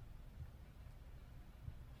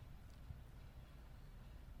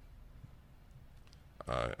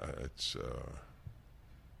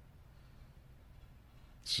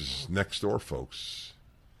 This is next door, folks.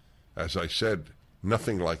 As I said,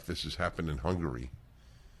 nothing like this has happened in Hungary.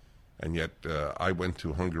 And yet I went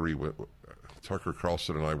to Hungary. Tucker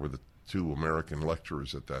Carlson and I were the two American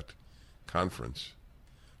lecturers at that conference,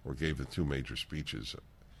 or gave the two major speeches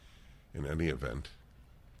in any event,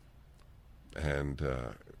 and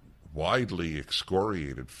widely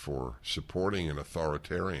excoriated for supporting an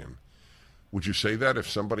authoritarian. Would you say that if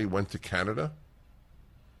somebody went to Canada?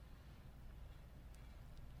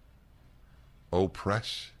 Oh,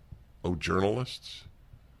 press? Oh, journalists?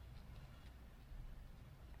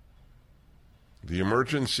 The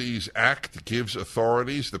Emergencies Act gives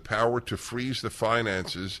authorities the power to freeze the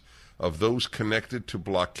finances of those connected to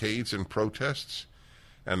blockades and protests,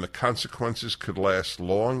 and the consequences could last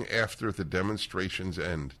long after the demonstrations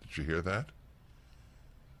end. Did you hear that?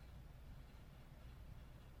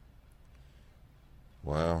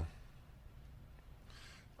 Wow.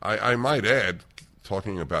 I might add,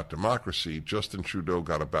 talking about democracy, Justin Trudeau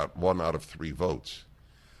got about 1 out of 3 votes.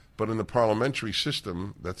 But in the parliamentary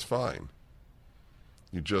system, that's fine.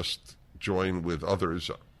 You just join with others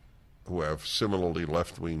who have similarly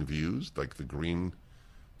left-wing views, like the Green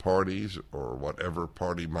parties or whatever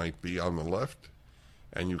party might be on the left,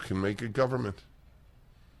 and you can make a government.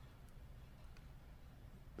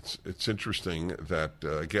 It's interesting that,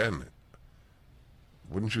 again,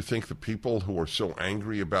 wouldn't you think the people who are so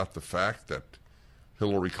angry about the fact that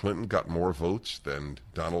Hillary Clinton got more votes than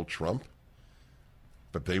Donald Trump,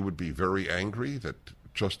 but they would be very angry that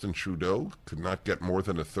Justin Trudeau could not get more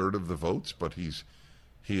than 1/3 of the votes, but he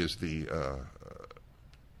is the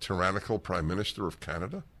tyrannical Prime Minister of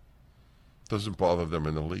Canada? Doesn't bother them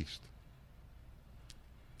in the least.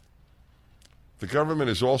 The government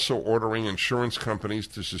is also ordering insurance companies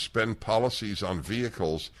to suspend policies on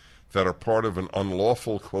vehicles that are part of an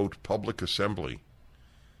unlawful, quote, public assembly.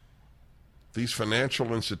 These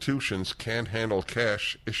financial institutions can't handle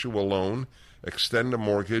cash, issue a loan, extend a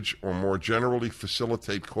mortgage, or more generally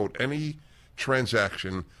facilitate, quote, any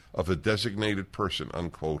transaction of a designated person,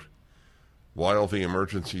 unquote, while the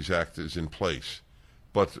Emergencies Act is in place.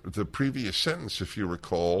 But the previous sentence, if you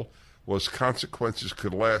recall, was consequences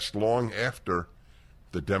could last long after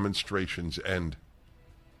the demonstrations end.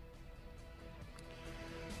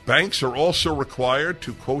 Banks are also required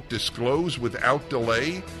to, quote, disclose without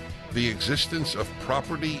delay the existence of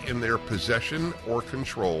property in their possession or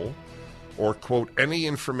control, or, quote, any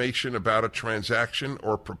information about a transaction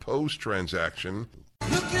or proposed transaction.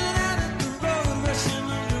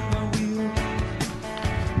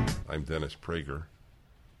 I'm Dennis Prager,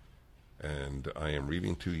 and I am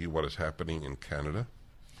reading to you what is happening in Canada.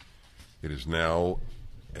 It is now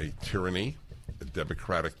a tyranny, a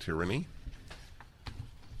democratic tyranny.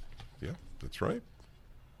 Yeah, that's right.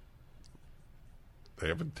 They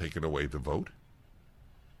haven't taken away the vote.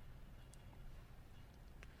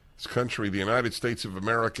 This country, the United States of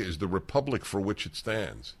America, is the republic for which it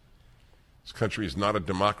stands. This country is not a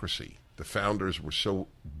democracy. The founders were so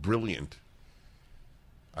brilliant.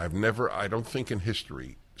 I don't think in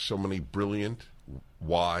history, so many brilliant,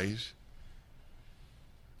 wise,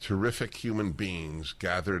 terrific human beings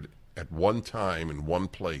gathered at one time in one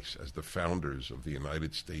place as the founders of the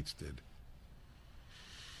United States did.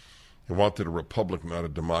 They wanted a republic, not a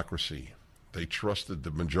democracy. They trusted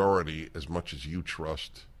the majority as much as you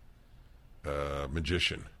trust a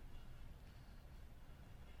magician.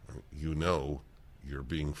 You know you're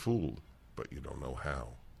being fooled, but you don't know how.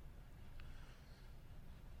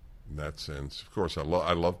 In that sense, of course, I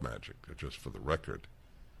love magic, just for the record,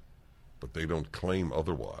 but they don't claim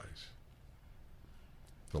otherwise.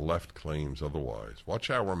 The left claims otherwise. Watch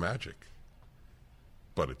our magic.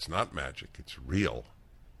 But it's not magic, it's real.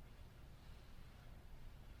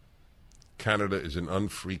 Canada is an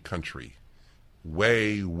unfree country.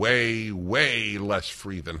 Way, way, way less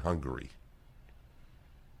free than Hungary.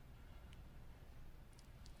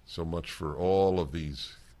 So much for all of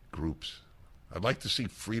these groups. I'd like to see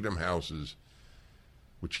freedom houses,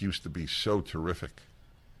 which used to be so terrific.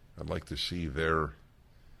 I'd like to see their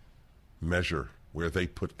measure, where they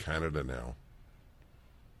put Canada now.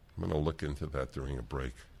 I'm going to look into that during a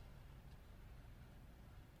break.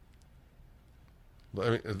 I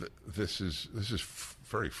mean, this is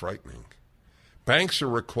very frightening. Banks are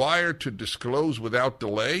required to disclose without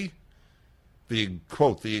delay the,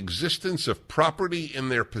 quote, the existence of property in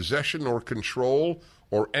their possession or control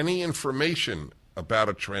or any information about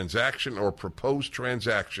a transaction or proposed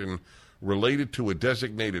transaction related to a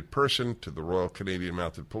designated person to the Royal Canadian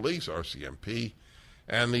Mounted Police, RCMP,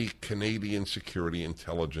 and the Canadian Security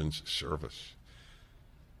Intelligence Service.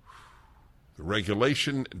 The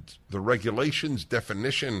regulation's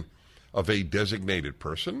definition of a designated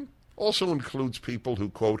person also includes people who,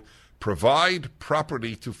 quote, provide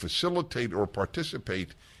property to facilitate or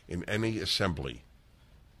participate in any assembly.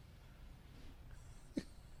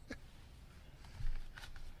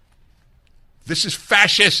 This is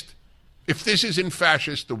fascist. If this isn't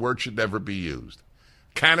fascist, the word should never be used.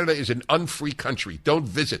 Canada is an unfree country. Don't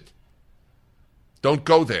visit. Don't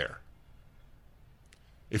go there.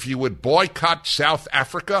 If you would boycott South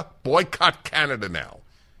Africa, boycott Canada now.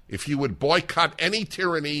 If you would boycott any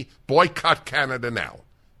tyranny, boycott Canada now.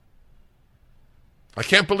 I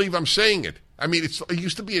can't believe I'm saying it. I mean, it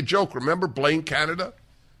used to be a joke. Remember, blame Canada?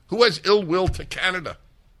 Who has ill will to Canada?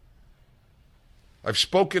 I've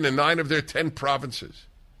spoken in 9 of their 10 provinces.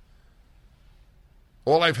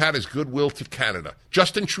 All I've had is goodwill to Canada.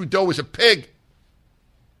 Justin Trudeau is a pig.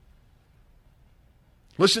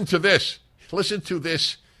 Listen to this. Listen to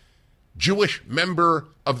this Jewish member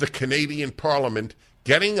of the Canadian Parliament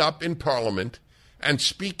getting up in Parliament and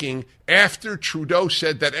speaking after Trudeau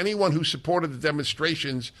said that anyone who supported the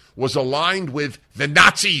demonstrations was aligned with the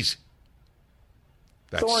Nazis.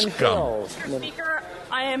 That's scum. Mr. Speaker,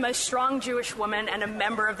 I am a strong Jewish woman and a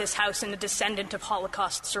member of this House and a descendant of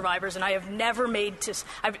Holocaust survivors, and I have never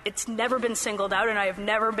it's never been singled out, and I have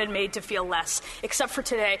never been made to feel less, except for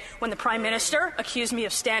today when the Prime Minister accused me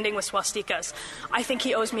of standing with swastikas. I think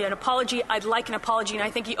he owes me an apology. I'd like an apology, and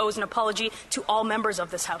I think he owes an apology to all members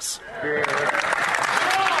of this House.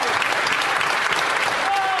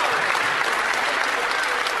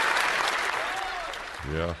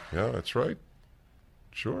 Yeah, that's right.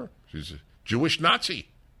 Sure. She's a Jewish Nazi.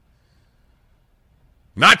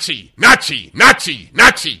 Nazi, Nazi, Nazi,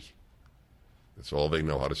 Nazi. That's all they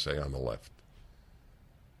know how to say on the left.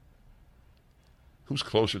 Who's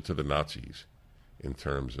closer to the Nazis in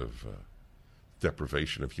terms of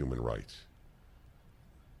deprivation of human rights?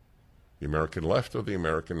 The American left or the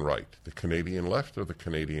American right? The Canadian left or the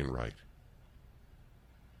Canadian right?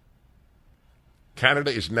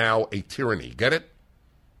 Canada is now a tyranny. Get it?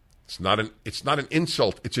 It's not an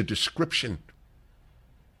insult. It's a description.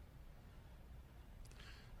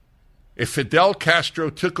 If Fidel Castro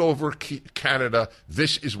took over Canada,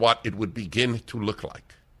 this is what it would begin to look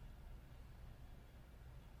like.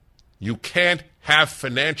 You can't have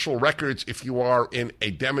financial records if you are in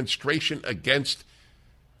a demonstration against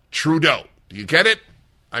Trudeau. Do you get it?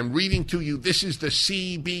 I'm reading to you. This is the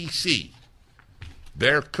CBC,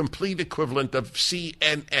 their complete equivalent of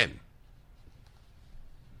CNN.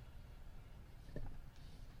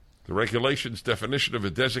 The regulation's definition of a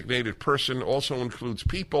designated person also includes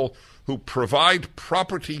people who provide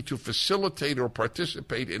property to facilitate or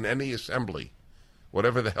participate in any assembly,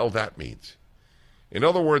 whatever the hell that means. In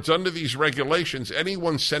other words, under these regulations,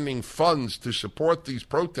 anyone sending funds to support these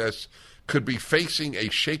protests could be facing a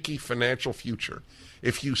shaky financial future.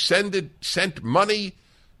 If you sent money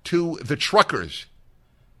to the truckers,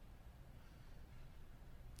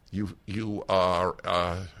 you are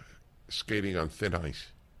skating on thin ice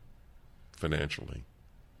financially.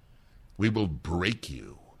 We will break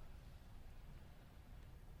you.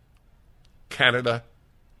 Canada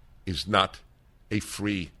is not a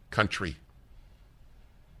free country.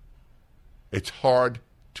 It's hard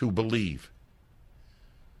to believe.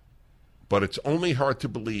 But it's only hard to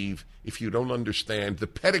believe if you don't understand the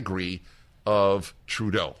pedigree of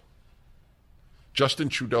Trudeau. Justin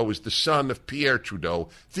Trudeau is the son of Pierre Trudeau,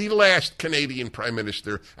 the last Canadian Prime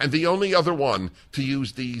Minister, and the only other one to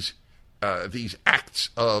use these acts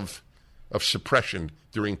of suppression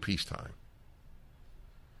during peacetime.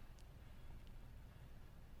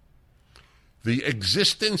 The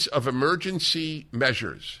existence of emergency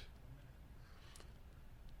measures,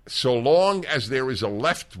 so long as there is a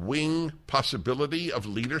left-wing possibility of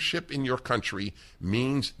leadership in your country,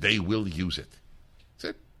 means they will use it.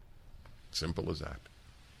 That's it. Simple as that.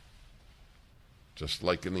 Just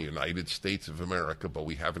like in the United States of America, but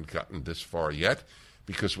we haven't gotten this far yet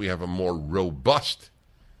because we have a more robust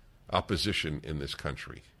opposition in this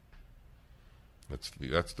country.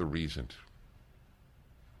 That's the reason.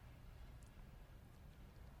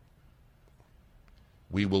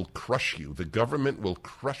 We will crush you. The government will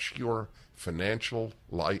crush your financial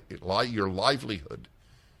your livelihood,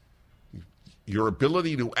 your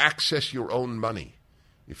ability to access your own money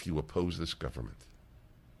if you oppose this government.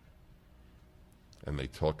 And they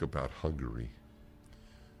talk about Hungary,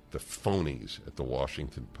 the phonies at the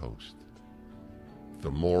Washington Post,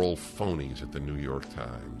 the moral phonies at the New York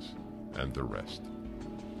Times, and the rest.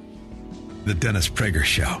 The Dennis Prager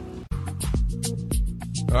Show.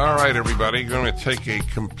 All right, everybody, going to take a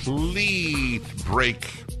complete break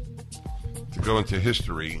to go into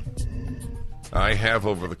history. I have,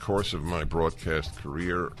 over the course of my broadcast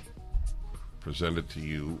career, presented to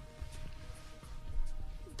you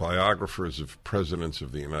biographers of presidents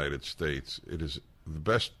of the United States. It is the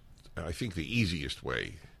best, I think the easiest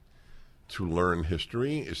way to learn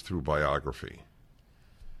history is through biography.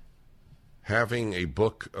 Having a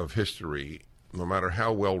book of history, no matter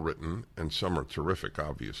how well written, and some are terrific,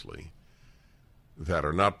 obviously, that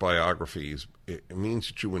are not biographies, it means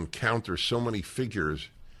that you encounter so many figures,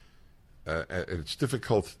 it's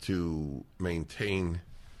difficult to maintain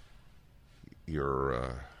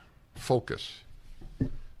your focus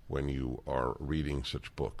when you are reading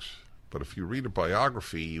such books. But if you read a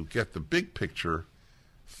biography, you get the big picture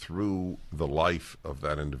through the life of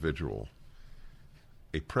that individual.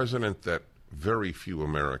 A president that very few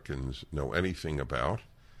Americans know anything about,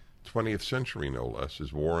 20th century no less,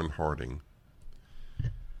 is Warren Harding.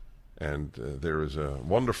 And there is a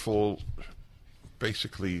wonderful,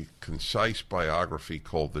 basically concise biography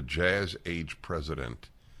called The Jazz Age President,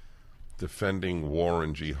 defending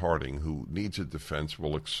Warren G. Harding, who needs a defense.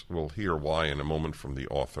 We'll hear why in a moment from the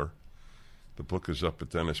author. The book is up at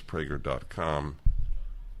DennisPrager.com.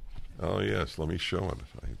 Oh, yes, let me show it.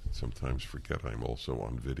 I sometimes forget I'm also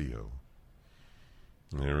on video.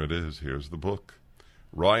 There it is. Here's the book.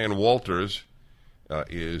 Ryan Walters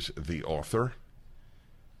is the author.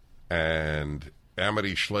 And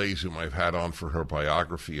Amity Schlaze, whom I've had on for her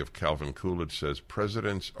biography of Calvin Coolidge, says,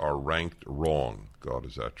 presidents are ranked wrong. God,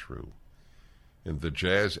 is that true? In The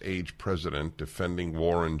Jazz Age President, defending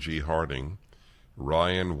Warren G. Harding,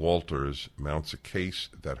 Ryan Walters mounts a case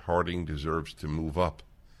that Harding deserves to move up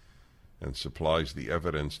and supplies the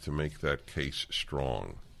evidence to make that case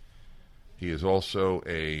strong. He is also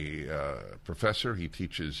a professor. He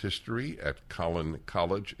teaches history at Collin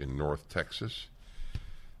College in North Texas.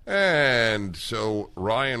 And so,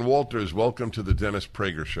 Ryan Walters, welcome to the Dennis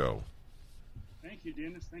Prager Show. Thank you,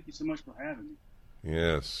 Dennis. Thank you so much for having me.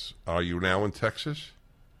 Yes. Are you now in Texas?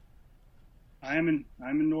 I'm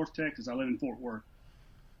in North Texas. I live in Fort Worth.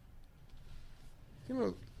 You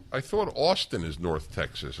know, I thought Austin is North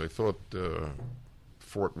Texas. I thought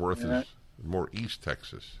Fort Worth is more East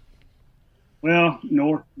Texas. Well,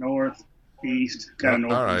 north, east, kind of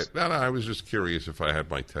north. All right. No, I was just curious if I had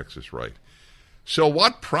my Texas right. So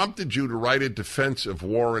what prompted you to write a defense of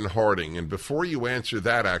Warren Harding? And before you answer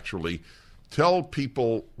that, actually, tell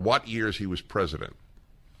people what years he was president.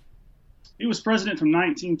 He was president from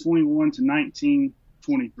 1921 to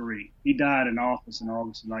 1923. He died in office in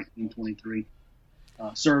August of 1923.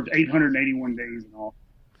 Served 881 days in office.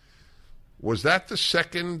 Was that the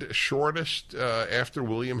second shortest after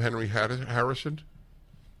William Henry Harrison?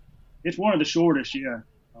 It's one of the shortest, yeah.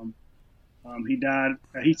 He died.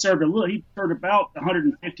 He served about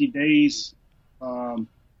 150 days,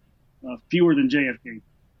 fewer than JFK.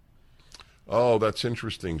 Oh, that's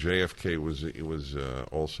interesting. JFK was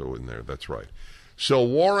also in there. That's right. So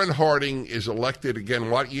Warren Harding is elected again.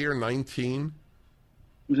 What year? 19?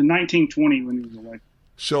 It was in 1920 when he was elected.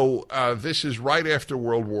 So this is right after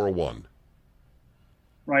World War I.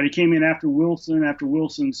 Right. He came in after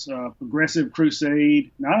Wilson's progressive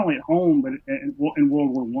crusade, not only at home, but in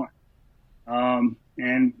World War I.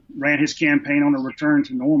 And ran his campaign on a return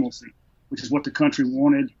to normalcy, which is what the country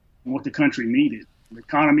wanted and what the country needed. The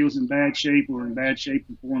economy was in bad shape. We were in bad shape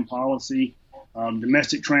in foreign policy.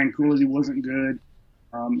 Domestic tranquility wasn't good.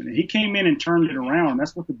 And he came in and turned it around.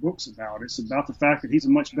 That's what the book's about. It's about the fact that he's a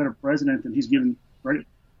much better president than he's given credit.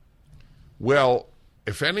 Well,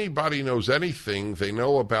 if anybody knows anything, they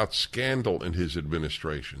know about scandal in his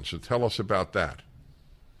administration. So tell us about that.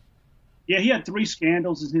 Yeah, he had 3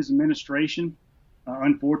 scandals in his administration.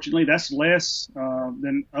 Unfortunately, that's less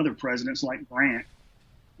than other presidents like Grant.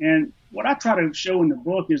 And what I try to show in the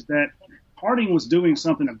book is that Harding was doing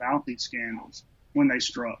something about these scandals when they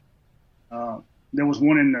struck. There was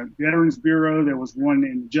one in the Veterans Bureau. There was one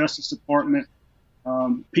in the Justice Department.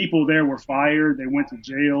 People there were fired. They went to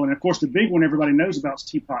jail. And, of course, the big one everybody knows about is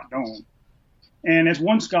Teapot Dome. And as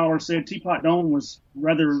one scholar said, Teapot Dome was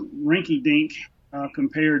rather rinky-dink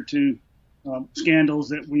compared to scandals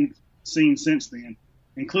that we've seen since then,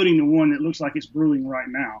 including the one that looks like it's brewing right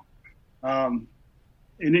now. And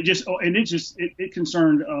it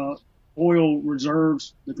concerned oil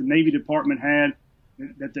reserves that the Navy Department had,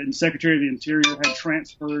 that the Secretary of the Interior had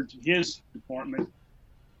transferred to his department,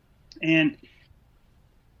 and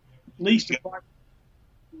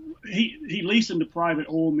he leased them to private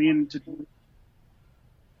oil men to do it.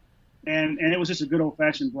 And it was just a good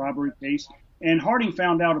old-fashioned robbery case. And Harding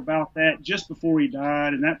found out about that just before he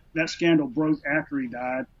died, and that scandal broke after he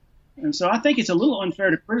died. And so I think it's a little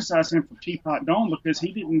unfair to criticize him for Teapot Dome because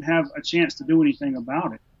he didn't have a chance to do anything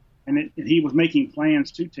about it. And he was making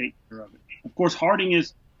plans to take care of it. Of course, Harding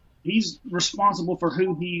he's responsible for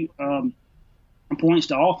who he appoints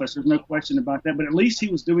to office. There's no question about that. But at least he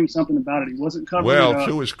was doing something about it. He wasn't covering it up. Well,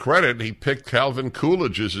 to his credit, he picked Calvin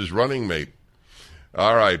Coolidge as his running mate.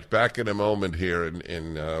 All right, back in a moment here,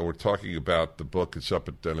 and we're talking about the book. It's up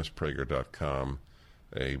at DennisPrager.com,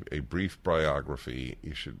 a brief biography.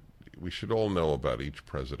 We should all know about each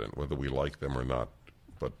president, whether we like them or not.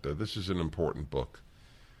 But this is an important book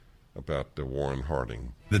about Warren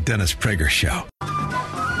Harding. The Dennis Prager Show.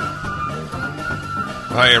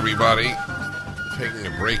 Hi, everybody. Taking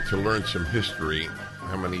a break to learn some history.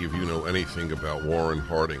 How many of you know anything about Warren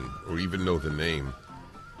Harding, or even know the name?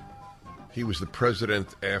 He was the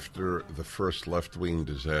president after the first left-wing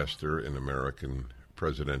disaster in American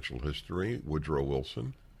presidential history, Woodrow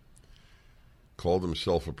Wilson. Called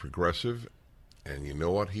himself a progressive, and you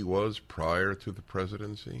know what he was prior to the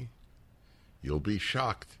presidency? You'll be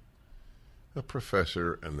shocked. A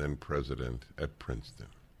professor and then president at Princeton.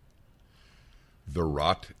 The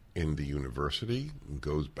rot in the university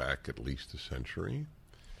goes back at least a century.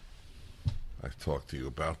 I've talked to you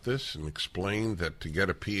about this and explained that to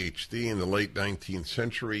get a PhD in the late 19th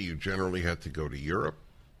century, you generally had to go to Europe.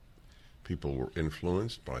 People were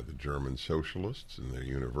influenced by the German socialists in their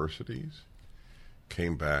universities,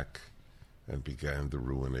 came back, and began the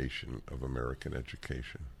ruination of American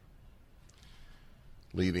education,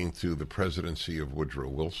 leading to the presidency of Woodrow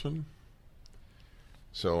Wilson.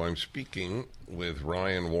 So I'm speaking with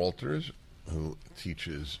Ryan Walters, who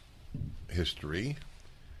teaches history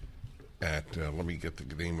at, let me get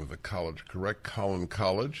the name of the college correct, Collin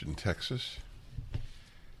College in Texas.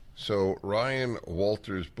 So Ryan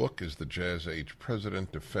Walters' book is The Jazz Age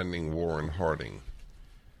President Defending Warren Harding.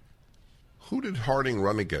 Who did Harding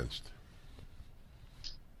run against?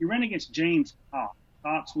 He ran against James Cox.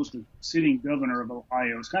 Cox was the sitting governor of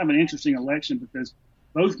Ohio. It's kind of an interesting election because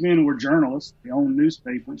both men were journalists. They owned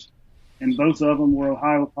newspapers, and both of them were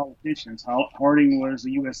Ohio politicians. Harding was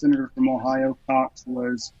a U.S. senator from Ohio. Cox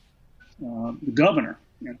was the governor.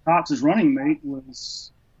 And Cox's running mate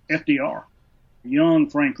was FDR, young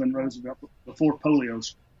Franklin Roosevelt, before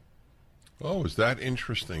polio. Oh, is that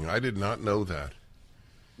interesting? I did not know that.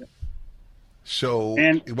 Yeah. So,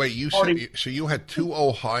 wait, you had two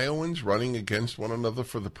Ohioans running against one another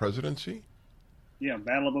for the presidency? Yeah,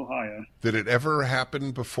 Battle of Ohio. Did it ever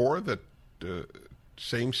happen before, that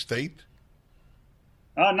same state?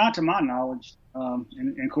 Not to my knowledge.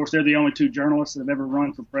 And of course, they're the only two journalists that have ever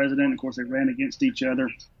run for president. Of course, they ran against each other.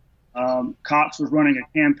 Cox was running a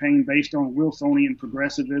campaign based on Wilsonian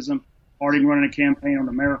progressivism. Harding running a campaign on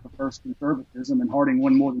America First conservatism, and Harding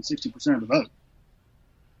won more than 60% of the vote.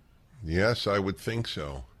 Yes, I would think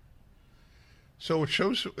so. So it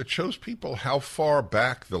shows people how far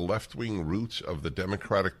back the left-wing roots of the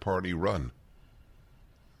Democratic Party run.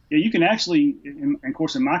 Yeah, you can actually, of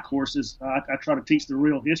course, in my courses, I try to teach the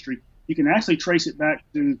real history. You can actually trace it back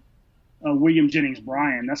to William Jennings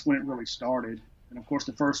Bryan. That's when it really started. And of course,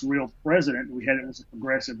 the first real president we had that was a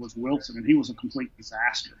progressive was Wilson, and he was a complete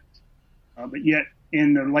disaster. But yet,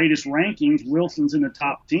 in the latest rankings, Wilson's in the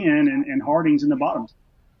top 10 and Harding's in the bottom.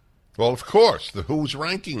 Well, of course. Who's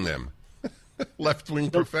ranking them?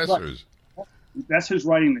 Left-wing professors. That's who's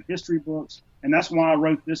writing the history books, and that's why I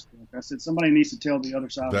wrote this book. I said somebody needs to tell the other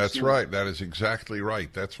side of the story. That's right. That is exactly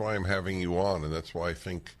right. That's why I'm having you on, and that's why I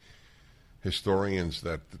think historians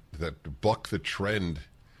that buck the trend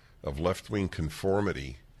of left-wing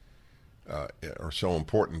conformity are so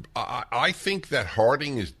important. I think that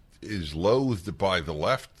Harding is loathed by the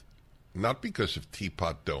left, not because of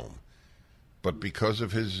Teapot Dome, but because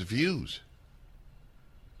of his views.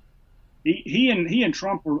 He and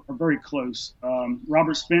Trump are very close.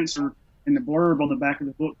 Robert Spencer, in the blurb on the back of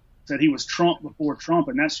the book, said he was Trump before Trump,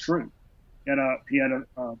 and that's true. He had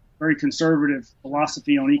a very conservative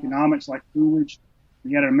philosophy on economics like Coolidge.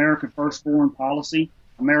 He had an America First foreign policy,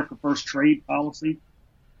 America First trade policy,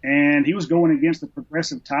 and he was going against the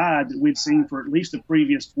progressive tide that we'd seen for at least the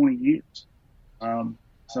previous 20 years.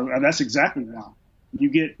 So that's exactly why. You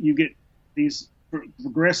get these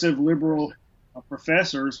progressive liberal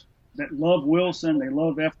professors that love Wilson, they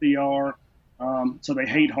love FDR, so they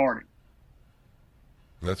hate Harding.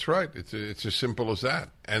 That's right. It's as simple as that.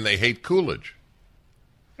 And they hate Coolidge.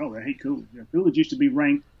 Oh, they hate Coolidge. Yeah, Coolidge used to be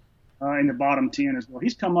ranked in the bottom 10 as well.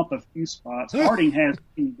 He's come up a few spots. Harding has,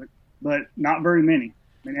 but not very many.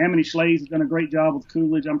 I mean, Amity Shlays has done a great job with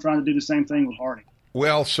Coolidge. I'm trying to do the same thing with Harding.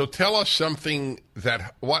 Well, so tell us something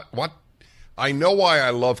that what I know why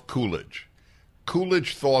I love Coolidge.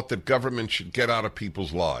 Coolidge thought that government should get out of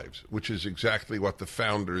people's lives, which is exactly what the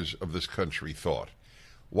founders of this country thought.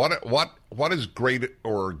 What is great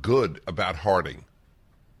or good about Harding?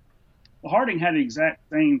 Well, Harding had the exact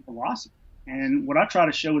same philosophy. And what I try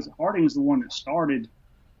to show is that Harding is the one that started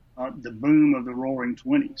the boom of the Roaring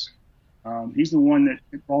Twenties. He's the one that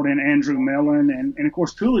brought in Andrew Mellon, and of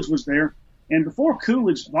course Coolidge was there. And before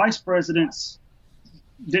Coolidge, vice presidents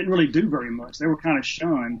didn't really do very much. They were kind of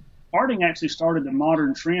shunned. Harding actually started the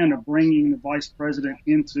modern trend of bringing the vice president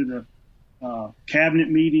into the cabinet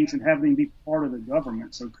meetings and having him be part of the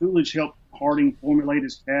government. So Coolidge helped Harding formulate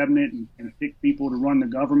his cabinet and pick people to run the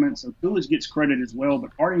government. So Coolidge gets credit as well,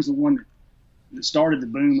 but Harding's the one that started the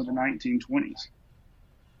boom of the 1920s.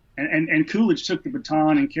 And Coolidge took the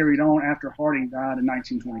baton and carried on after Harding died in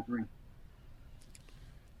 1923.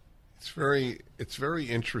 It's very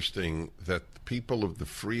interesting that the people of the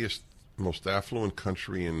freest, most affluent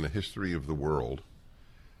country in the history of the world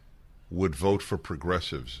would vote for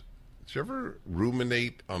progressives. Did you ever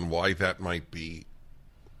ruminate on why that might be?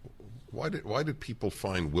 Why did people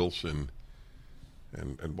find Wilson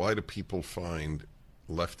and why do people find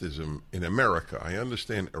leftism in America? I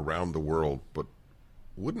understand around the world, but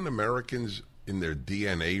wouldn't Americans in their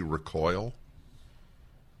DNA recoil?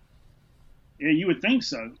 Yeah, you would think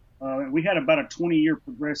so. We had about a 20-year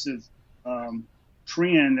progressive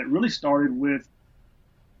trend that really started with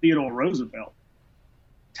Theodore Roosevelt,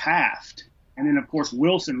 Taft, and then of course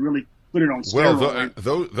Wilson really put it on steroids.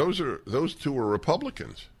 Well, those two are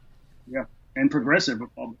Republicans. Yeah, and progressive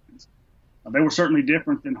Republicans. They were certainly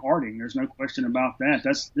different than Harding. There's no question about that.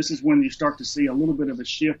 This is when you start to see a little bit of a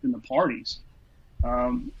shift in the parties.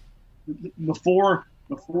 Before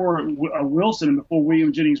Wilson and before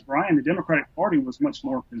William Jennings Bryan, the Democratic Party was much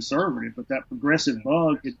more conservative, but that progressive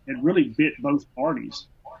bug had really bit both parties.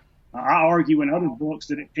 I argue in other books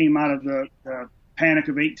that it came out of the Panic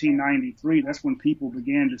of 1893. That's when people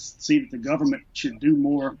began to see that the government should do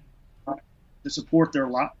more to support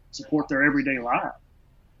their everyday lives.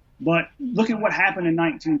 But look at what happened in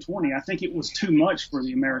 1920. I think it was too much for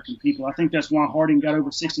the American people. I think that's why Harding got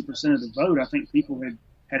over 60% of the vote. I think people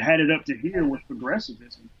had it up to here with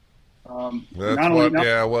progressivism.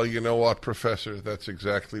 Well, you know what, Professor? That's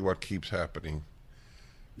exactly what keeps happening.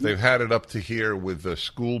 They've had it up to here with the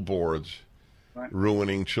school boards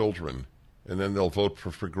ruining children, and then they'll vote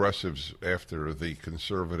for progressives after the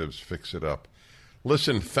conservatives fix it up.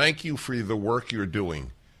 Listen, thank you for the work you're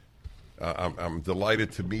doing. I'm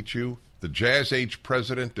delighted to meet you. The Jazz Age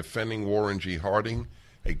President Defending Warren G. Harding,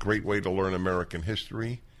 a great way to learn American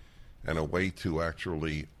history and a way to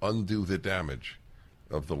actually undo the damage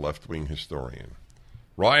of the left-wing historian.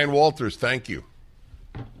 Ryan Walters, thank you.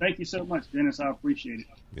 Thank you so much, Dennis. I appreciate it.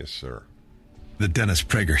 Yes, sir. The Dennis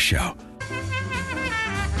Prager Show.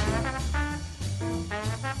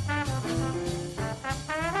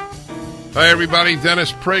 Hi, everybody.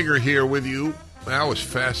 Dennis Prager here with you. That was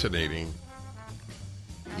fascinating.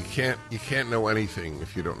 You can't know anything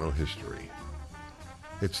if you don't know history.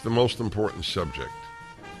 It's the most important subject.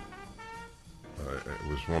 It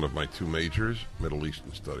was one of my two majors. Middle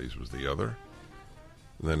Eastern Studies was the other.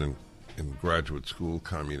 And then in graduate school,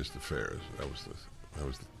 Communist Affairs. That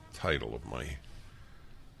was the title of my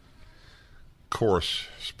course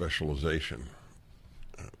specialization.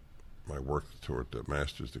 My work toward the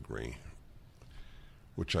master's degree,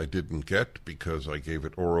 which I didn't get because I gave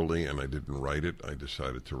it orally and I didn't write it. I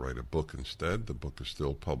decided to write a book instead. The book is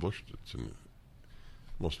still published. It's a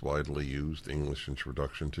most widely used English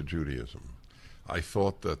introduction to Judaism. I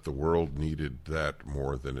thought that the world needed that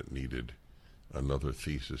more than it needed another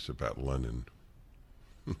thesis about Lenin.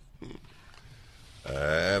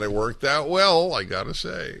 And it worked out well, I gotta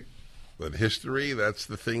say. But history, that's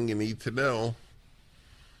the thing you need to know.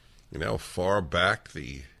 You know how far back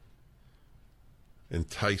the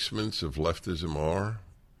enticements of leftism are.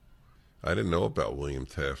 I didn't know about William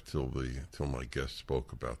Taft till my guest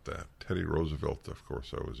spoke about that. Teddy Roosevelt, of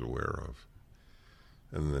course, I was aware of.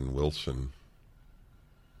 And then Wilson.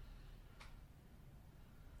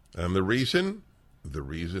 And the reason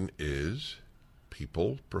is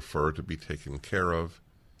people prefer to be taken care of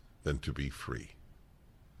than to be free.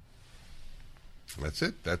 That's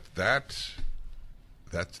it. That's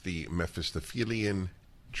the Mephistophelian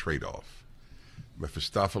trade-off.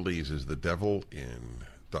 Mephistopheles is the devil in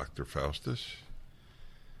Dr. Faustus.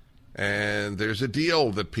 And there's a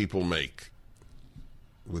deal that people make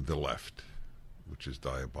with the left, which is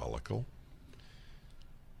diabolical.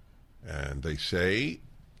 And they say,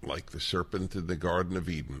 like the serpent in the Garden of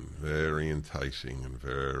Eden, very enticing and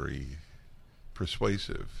very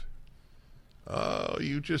persuasive. Oh,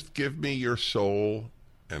 you just give me your soul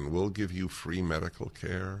and we'll give you free medical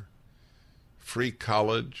care, free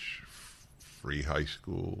college, free high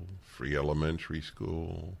school, free elementary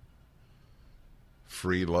school,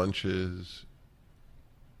 free lunches,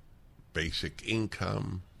 basic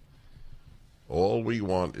income. All we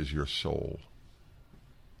want is your soul.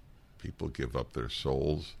 People give up their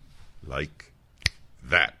souls like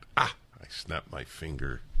that. I snapped my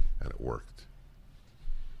finger and it worked.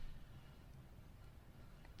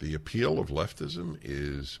 The appeal of leftism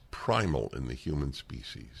is primal in the human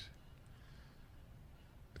species.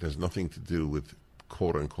 It has nothing to do with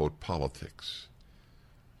quote-unquote politics.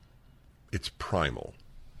 It's primal.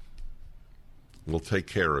 We'll take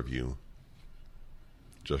care of you.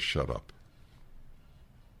 Just shut up.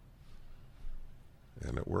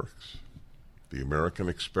 And it works. The American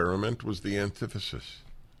experiment was the antithesis.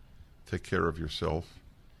 Take care of yourself,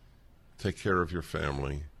 take care of your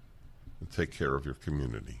family, and take care of your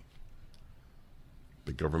community.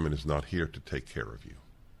 The government is not here to take care of you.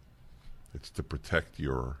 It's to protect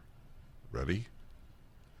your, ready?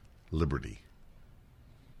 Liberty.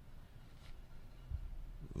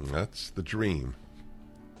 And that's the dream.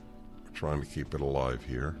 We're trying to keep it alive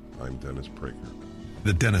here. I'm Dennis Prager.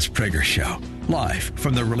 The Dennis Prager Show, live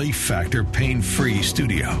from the Relief Factor Pain-Free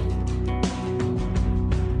Studio.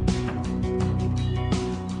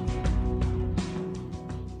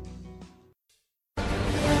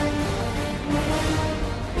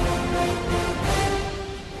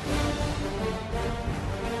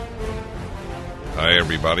 Hi,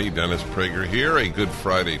 everybody. Dennis Prager here. A good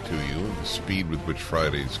Friday to you. The speed with which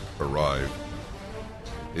Fridays arrive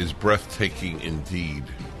is breathtaking indeed.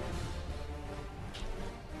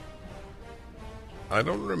 I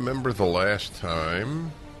don't remember the last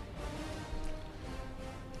time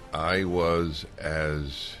I was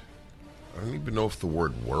as, I don't even know if the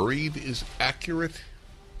word worried is accurate,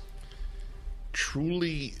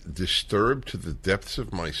 truly disturbed to the depths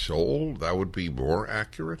of my soul, that would be more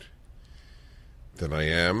accurate, than I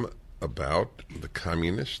am about the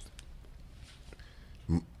communist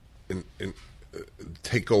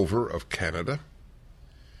takeover of Canada.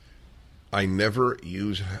 I never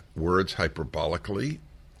use words hyperbolically.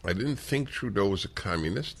 I didn't think Trudeau was a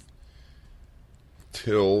communist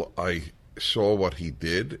till I saw what he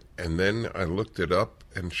did, and then I looked it up,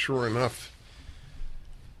 and sure enough,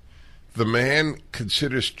 the man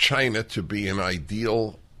considers China to be an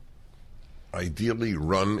ideally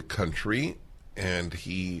run country, and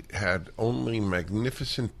he had only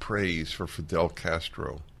magnificent praise for Fidel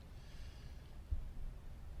Castro.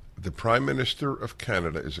 The Prime Minister of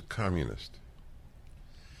Canada is a communist.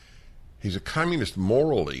 He's a communist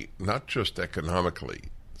morally, not just economically.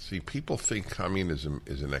 See, people think communism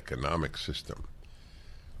is an economic system.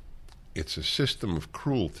 It's a system of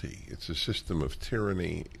cruelty. It's a system of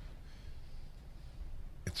tyranny.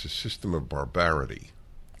 It's a system of barbarity.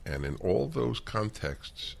 And in all those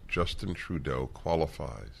contexts, Justin Trudeau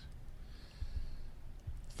qualifies.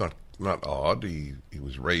 It's not odd. He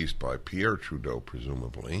was raised by Pierre Trudeau,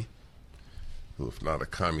 presumably, who, if not a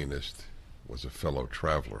communist, was a fellow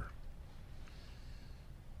traveler.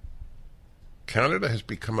 Canada has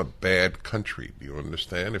become a bad country. Do you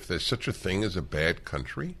understand? If there's such a thing as a bad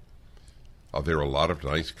country, are there a lot of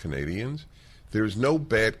nice Canadians? There's no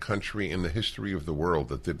bad country in the history of the world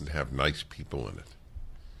that didn't have nice people in it.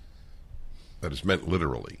 That is meant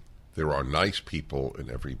literally. There are nice people in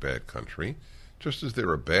every bad country, just as there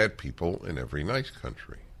are bad people in every nice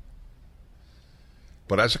country.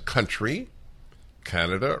 But as a country,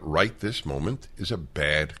 Canada, right this moment, is a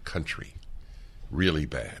bad country. Really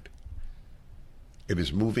bad. It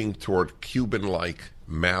is moving toward Cuban-like,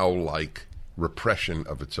 Mao-like repression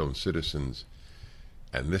of its own citizens.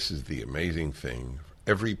 And this is the amazing thing.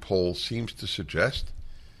 Every poll seems to suggest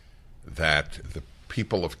that the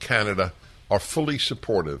people of Canada are fully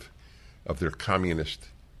supportive of their communist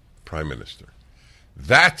prime minister.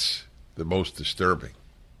 That's the most disturbing.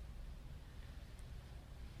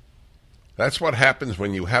 That's what happens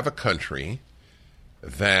when you have a country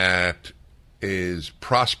that is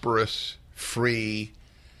prosperous, free,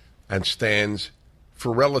 and stands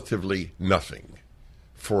for relatively nothing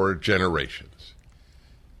for generations.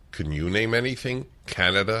 Can you name anything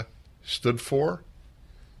Canada stood for?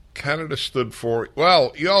 Canada stood for,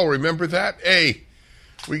 well, you all remember that? Hey,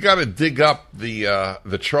 we got to dig up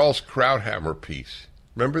the Charles Krauthammer piece.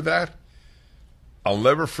 Remember that? I'll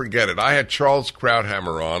never forget it. I had Charles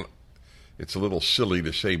Krauthammer on. It's a little silly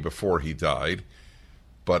to say before he died,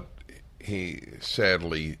 but he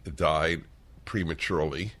sadly died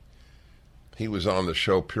prematurely. He was on the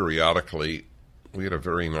show periodically. We had a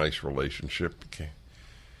very nice relationship.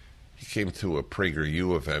 He came to a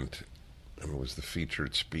Prager event and was the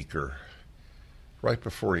featured speaker right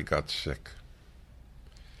before he got sick.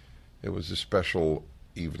 It was a special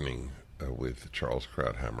evening with Charles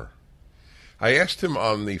Krauthammer. I asked him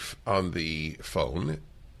on the phone.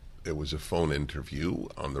 It was a phone interview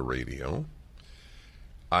on the radio.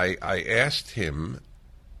 I asked him,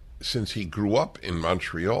 since he grew up in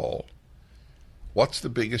Montreal, what's the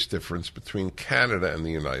biggest difference between Canada and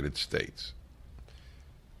the United States?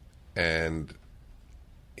 And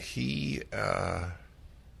he had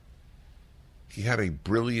a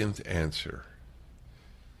brilliant answer.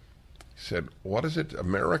 He said, what is it?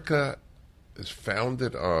 America is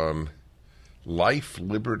founded on life,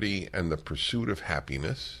 liberty, and the pursuit of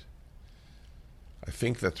happiness. I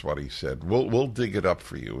think that's what he said. We'll dig it up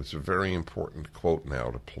for you. It's a very important quote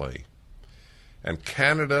now to play. And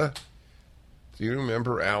Canada, do you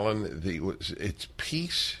remember, Alan, it's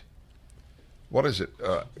peace? What is it?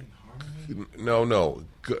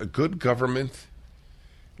 Good government.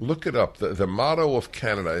 Look it up. The motto of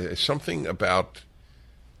Canada is something about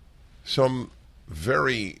some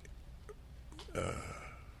very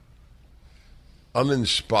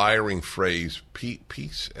uninspiring phrase,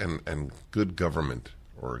 peace and good government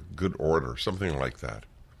or good order, something like that.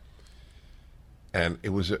 And it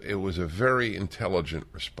was a very intelligent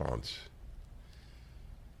response.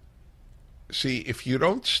 See, if you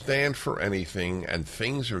don't stand for anything and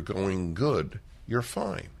things are going good, you're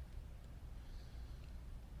fine.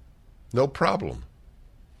 No problem.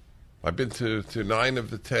 I've been to 9 of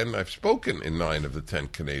the 10. I've spoken in 9 of the 10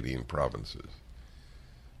 Canadian provinces.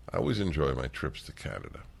 I always enjoy my trips to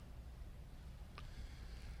Canada.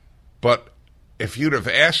 But if you'd have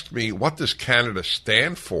asked me, what does Canada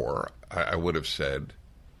stand for, I would have said,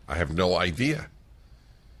 I have no idea.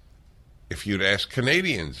 If you'd ask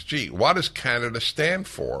Canadians, gee, what does Canada stand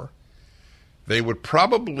for? They would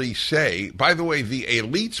probably say, by the way, the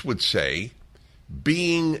elites would say,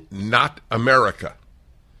 being not America.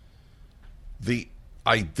 The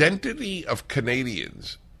identity of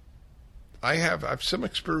Canadians, I've some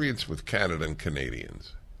experience with Canada and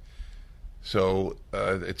Canadians. So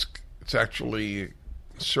it's actually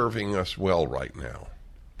serving us well right now.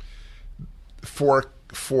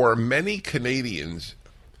 For many Canadians,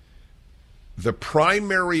 the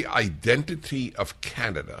primary identity of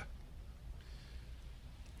Canada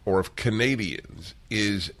or of Canadians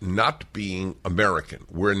is not being American.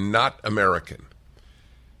 We're not American.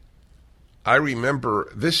 I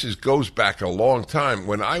remember, goes back a long time.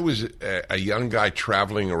 When I was a young guy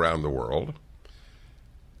traveling around the world,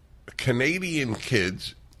 Canadian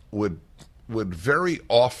kids would very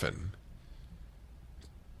often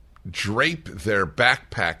drape their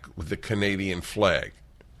backpack with the Canadian flag.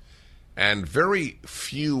 And very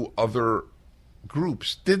few other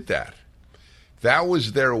groups did that. That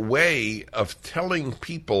was their way of telling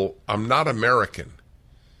people, I'm not American.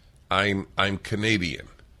 I'm Canadian.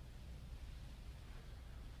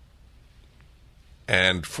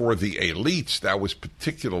 And for the elites, that was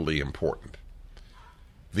particularly important.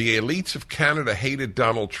 The elites of Canada hated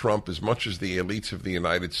Donald Trump as much as the elites of the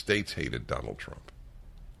United States hated Donald Trump.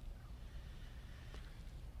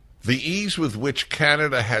 The ease with which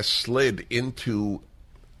Canada has slid into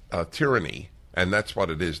tyranny, and that's what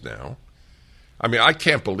it is now. I mean, I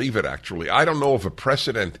can't believe it, actually. I don't know of a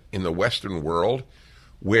precedent in the Western world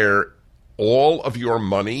where all of your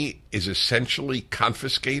money is essentially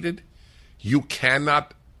confiscated. You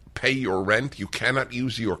cannot pay your rent. You cannot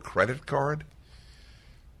use your credit card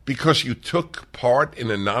because you took part in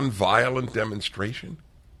a nonviolent demonstration.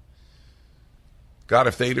 God,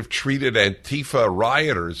 if they'd have treated Antifa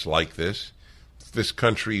rioters like this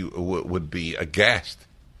country would be aghast.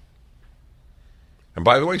 And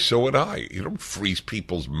by the way, so would I. You don't freeze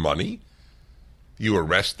people's money. You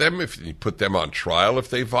arrest them, if you put them on trial if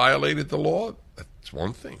they violated the law. That's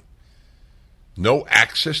one thing. No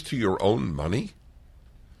access to your own money.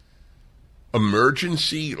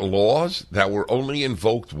 Emergency laws that were only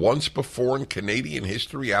invoked once before in Canadian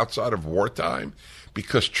history outside of wartime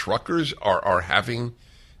because truckers are having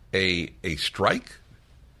a strike.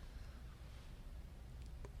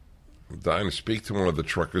 I'm dying to speak to one of the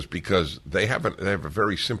truckers because they have a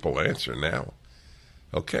very simple answer now.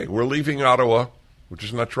 Okay, we're leaving Ottawa. We're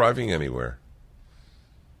just not driving anywhere.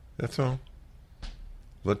 That's all.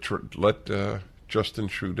 Let Justin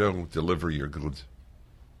Trudeau deliver your goods.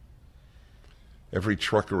 Every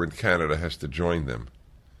trucker in Canada has to join them.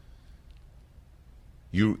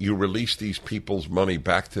 You release these people's money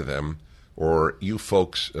back to them, or you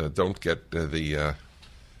folks don't get the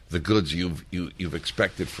goods you've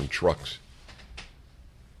expected from trucks.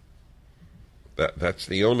 That's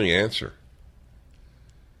the only answer.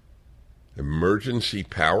 Emergency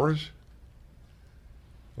powers?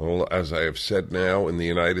 Well, as I have said now, in the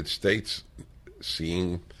United States,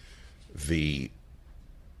 seeing the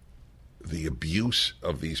abuse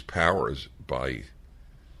of these powers by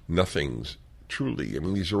nothings, truly. I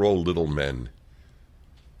mean, these are all little men,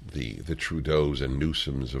 the Trudeaus and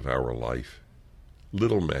Newsoms of our life.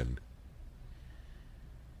 Little men.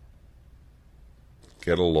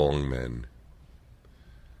 Get along, men.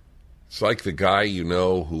 It's like the guy you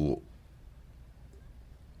know who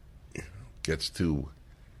gets to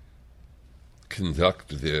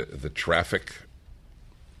conduct the traffic,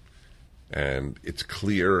 and it's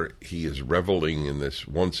clear he is reveling in this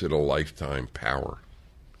once-in-a-lifetime power.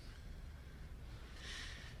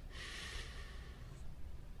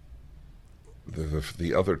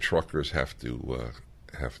 The other truckers have to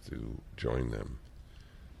join them.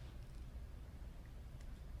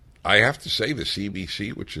 I have to say the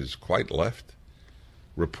CBC, which is quite left,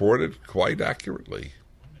 reported quite accurately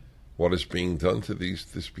what is being done to these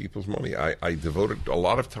people's money. I devoted a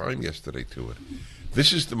lot of time yesterday to it.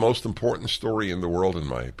 This is the most important story in the world, in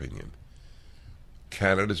my opinion.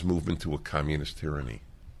 Canada's movement to a communist tyranny.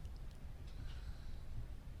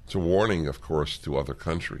 It's a warning, of course, to other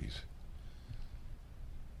countries.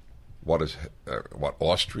 What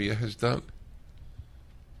Austria has done,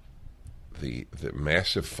 the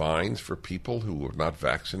massive fines for people who are not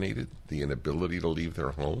vaccinated, the inability to leave their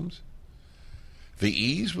homes, the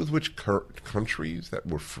ease with which countries that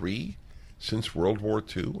were free since World War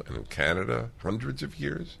II, and in Canada, hundreds of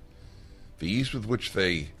years, the ease with which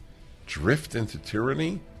they drift into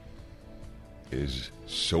tyranny is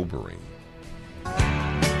sobering.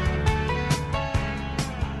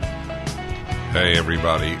 Hey,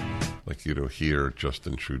 everybody. I'd like you to hear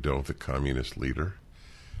Justin Trudeau, the communist leader.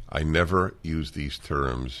 I never use these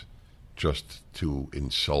terms just to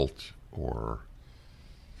insult or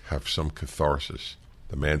have some catharsis.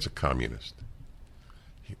 The man's a communist.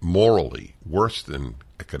 Morally, worse than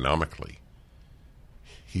economically,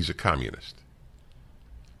 he's a communist.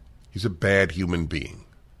 He's a bad human being.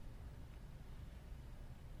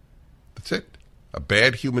 That's it. A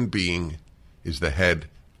bad human being is the head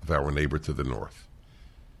of our neighbor to the north.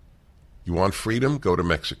 You want freedom? Go to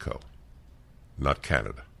Mexico, not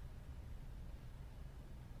Canada.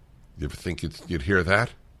 You ever think you'd hear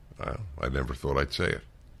that? Well, I never thought I'd say it.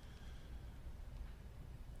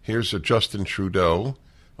 Here's a Justin Trudeau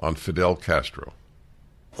on Fidel Castro.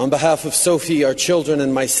 On behalf of Sophie, our children,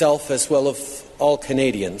 and myself, as well as all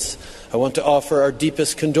Canadians, I want to offer our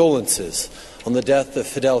deepest condolences on the death of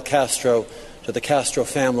Fidel Castro to the Castro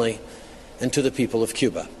family and to the people of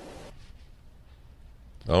Cuba.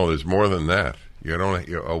 Oh, there's more than that.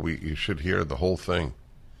 You should hear the whole thing.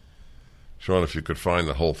 Sean, if you could find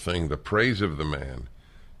the whole thing, the praise of the man,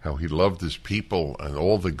 how he loved his people and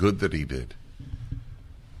all the good that he did.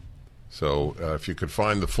 So if you could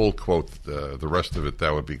find the full quote, the rest of it,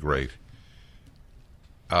 that would be great.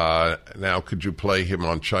 Now, could you play him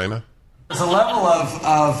on China? There's a level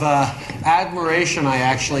of admiration I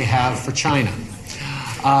actually have for China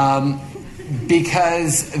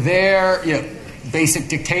because their basic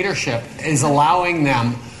dictatorship is allowing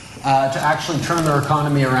them to actually turn their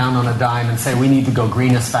economy around on a dime and say we need to go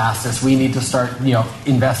green as fast as we need to start,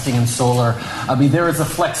 investing in solar. I mean, there is a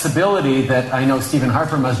flexibility that I know Stephen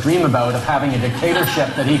Harper must dream about of having a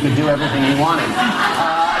dictatorship that he could do everything he wanted.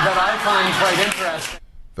 That I find quite interesting.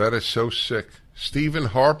 That is so sick. Stephen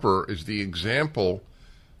Harper is the example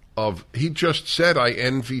of, he just said, I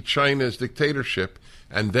envy China's dictatorship,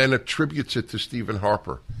 and then attributes it to Stephen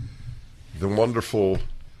Harper, the wonderful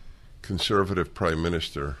conservative prime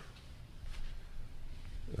minister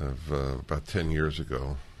of about 10 years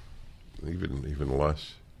ago, even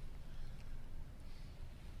less.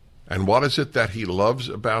 And what is it that he loves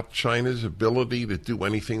about China's ability to do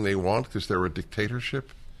anything they want because they're a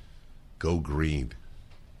dictatorship? Go green.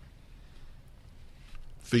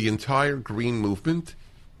 The entire green movement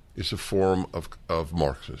is a form of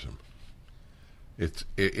Marxism. It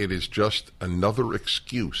is just another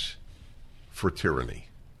excuse for tyranny.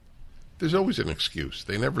 There's always an excuse.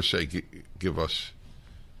 They never say give us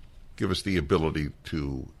the ability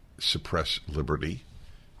to suppress liberty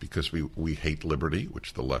because we hate liberty,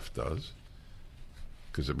 which the left does,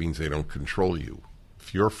 because it means they don't control you.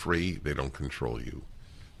 If you're free, they don't control you.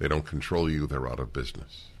 They don't control you, they're out of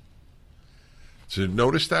business. So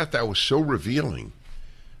notice that? That was so revealing.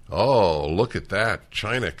 Oh, look at that.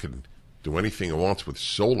 China can do anything it wants with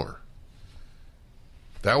solar.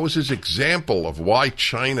 That was his example of why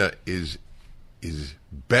China is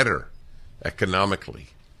better economically.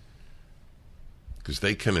 Because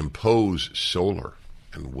they can impose solar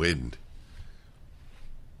and wind.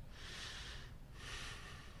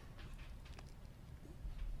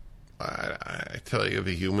 I tell you,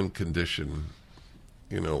 the human condition,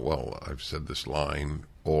 I've said this line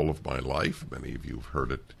all of my life. Many of you have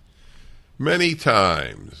heard it many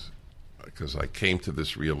times, because I came to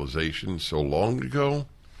this realization so long ago.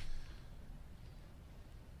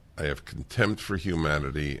 I have contempt for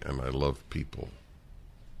humanity, and I love people.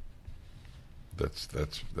 That's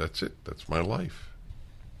it. That's my life.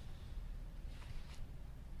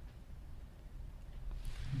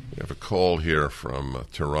 We have a call here from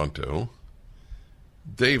Toronto.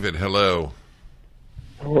 David, hello.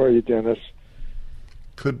 How are you, Dennis?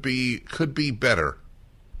 Could be better.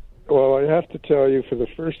 Well, I have to tell you, for the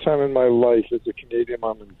first time in my life as a Canadian,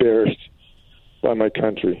 I'm embarrassed by my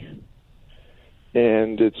country.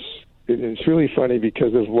 And it's really funny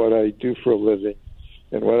because of what I do for a living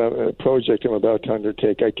and a project I'm about to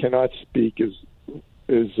undertake. I cannot speak as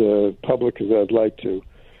public as I'd like to.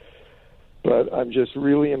 But I'm just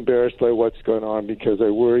really embarrassed by what's going on because I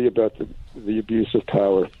worry about the abuse of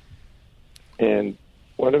power. And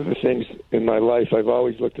one of the things in my life, I've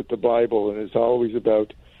always looked at the Bible, and it's always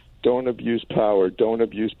about don't abuse power, don't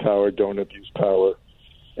abuse power, don't abuse power.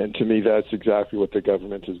 And to me, that's exactly what the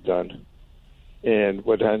government has done. And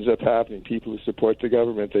what ends up happening, people who support the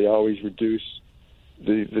government, they always reduce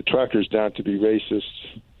the truckers down to be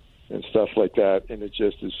racists and stuff like that. And it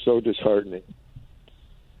just is so disheartening.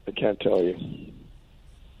 I can't tell you.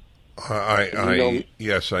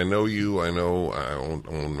 Yes, I know you. I know. I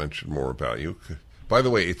won't mention more about you. By the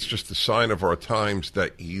way, it's just a sign of our times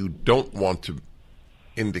that you don't want to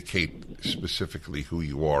indicate specifically who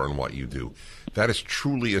you are and what you do. That is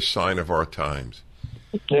truly a sign of our times.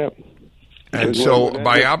 Yeah. And so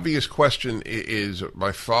my obvious question is,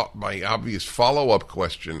 my obvious follow-up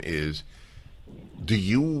question is, do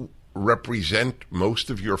you represent most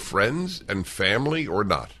of your friends and family or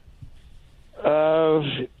not?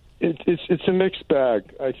 It's a mixed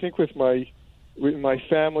bag. I think with my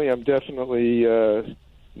family, I'm definitely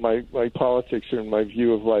my politics and my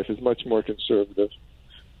view of life is much more conservative,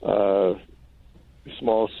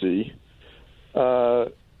 small c,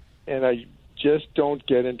 and I just don't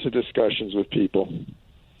get into discussions with people.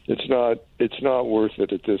 It's not worth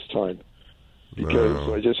it at this time.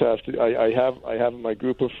 Because I just have to. I have my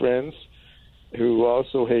group of friends who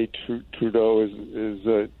also hate Trudeau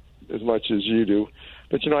as much as you do.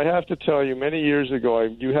 But I have to tell you, many years ago,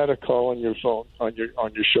 you had a call on your phone on your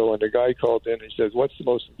show, and a guy called in and he says, "What's the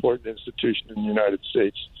most important institution in the United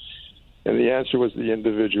States?" And the answer was the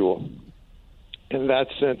individual. And that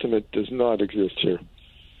sentiment does not exist here.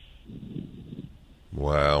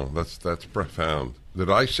 Wow, that's profound. Did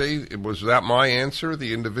I say, was that my answer,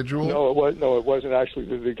 the individual? No, it wasn't actually.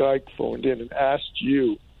 The guy phoned in and asked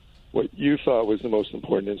you what you thought was the most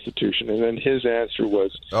important institution, and then his answer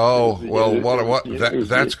was...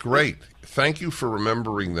 That's great. Thank you for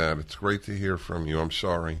remembering that. It's great to hear from you. I'm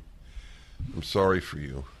sorry. I'm sorry for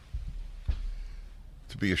you.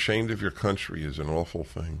 To be ashamed of your country is an awful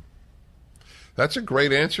thing. That's a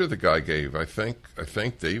great answer the guy gave. I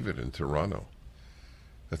thank David in Toronto.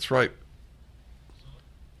 That's right.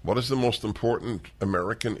 What is the most important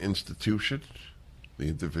American institution? The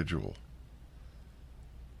individual.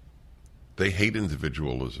 They hate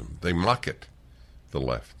individualism. They mock it, the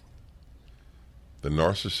left. The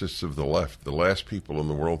narcissists of the left, the last people in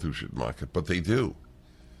the world who should mock it, but they do.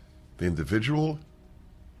 The individual,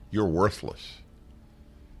 you're worthless.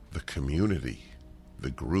 The community, the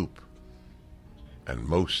group, and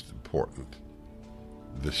most important,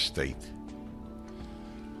 the state.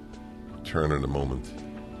 Return in a moment.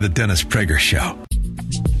 The Dennis Prager Show.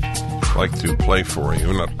 I'd like to play for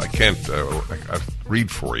you. I can't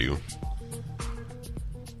read for you.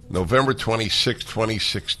 November 26,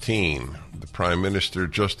 2016, the Prime Minister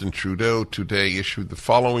Justin Trudeau today issued the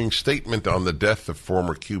following statement on the death of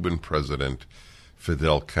former Cuban President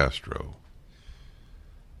Fidel Castro.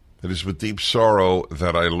 It is with deep sorrow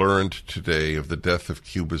that I learned today of the death of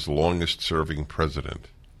Cuba's longest-serving president.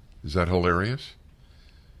 Is that hilarious?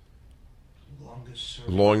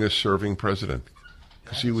 Longest-serving president.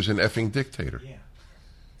 Because he was an effing dictator.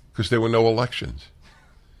 Because there were no elections.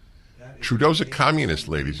 Trudeau's a communist,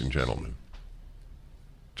 ladies and gentlemen.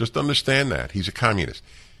 Just understand that. He's a communist.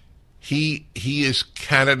 He is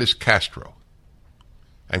Canada's Castro.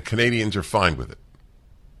 And Canadians are fine with it.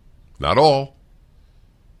 Not all.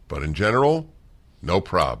 But in general, no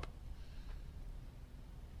prob.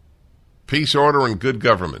 Peace, order, and good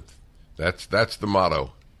government. That's the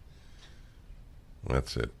motto.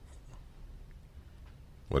 That's it.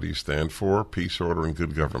 What do you stand for? Peace, order, and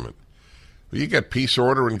good government. Well, you get peace,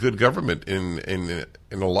 order, and good government in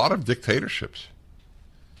a lot of dictatorships.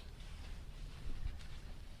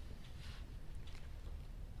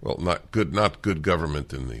 Well, not good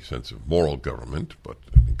government in the sense of moral government, but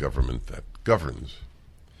government that governs.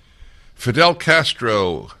 Fidel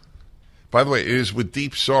Castro, by the way, it is with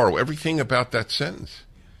deep sorrow. Everything about that sentence.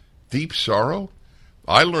 Deep sorrow?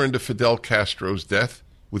 I learned of Fidel Castro's death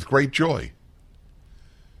with great joy.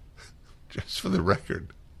 Just for the record.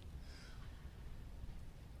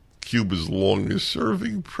 Cuba's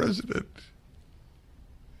longest-serving president.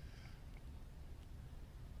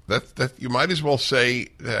 That you might as well say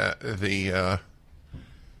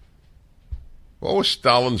what was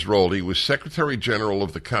Stalin's role? He was Secretary General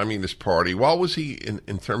of the Communist Party. What was he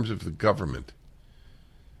in terms of the government?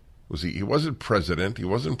 He wasn't president. He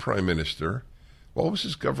wasn't prime minister. What was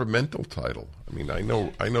his governmental title? I mean, I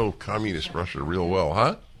know Communist Russia real well,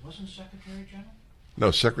 huh? Wasn't Secretary General?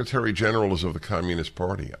 No, Secretary General is of the Communist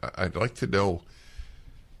Party. I'd like to know.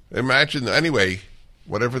 Imagine, anyway,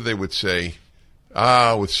 whatever they would say.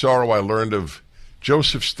 With sorrow I learned of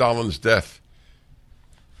Joseph Stalin's death,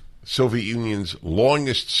 Soviet Union's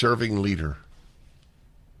longest-serving leader.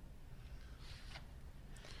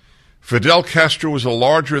 Fidel Castro was a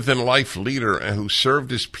larger-than-life leader and who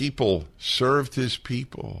served his people. General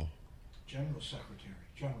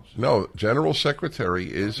Secretary. No, General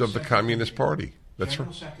Secretary is of the Communist Party. That's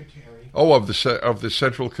General right. Secretary. Oh, of the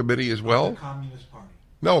Central Committee as well? Of the Communist Party.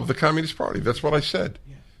 No, of the Communist Party. That's what I said.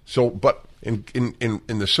 Yeah. So, but in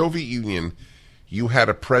the Soviet Union, you had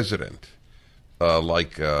a president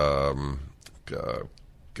like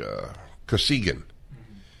Kosygin,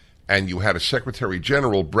 and you had a Secretary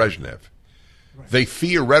General, Brezhnev. Right. They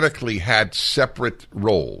theoretically had separate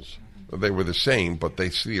roles. They were the same, but they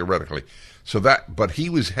theoretically. But he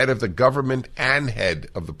was head of the government and head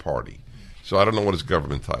of the party. So I don't know what his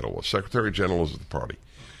government title was. Secretary General of the party.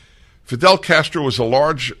 Fidel Castro was a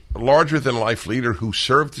larger-than-life leader who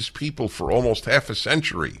served his people for almost half a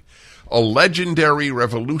century. A legendary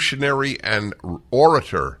revolutionary and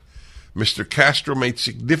orator, Mr. Castro made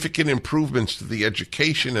significant improvements to the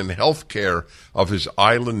education and health care of his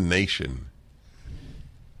island nation.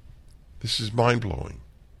 This is mind-blowing.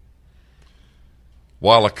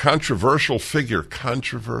 While a controversial figure,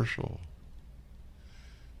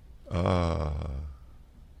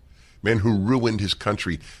 man who ruined his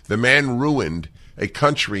country. The man ruined a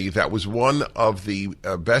country that was one of the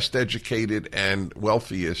best educated and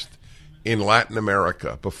wealthiest in Latin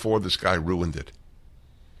America before this guy ruined it.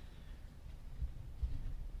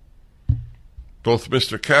 Both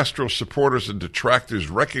Mr. Castro's supporters and detractors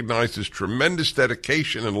recognized his tremendous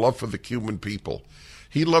dedication and love for the Cuban people.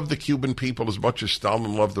 He loved the Cuban people as much as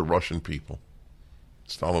Stalin loved the Russian people.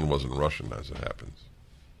 Stalin wasn't Russian, as it happens.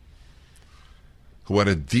 Who had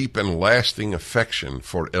a deep and lasting affection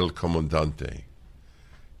for El Comandante.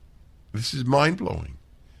 This is mind-blowing.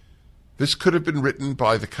 This could have been written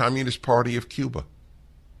by the Communist Party of Cuba.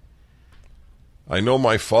 I know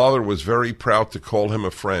my father was very proud to call him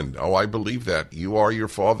a friend. Oh, I believe that. You are your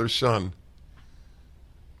father's son.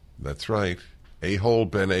 That's right. A-hole,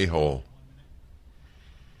 Ben A-hole.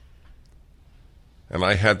 And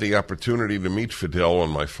I had the opportunity to meet Fidel when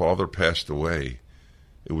my father passed away.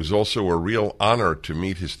 It was also a real honor to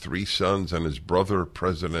meet his 3 sons and his brother,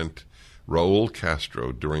 President Raul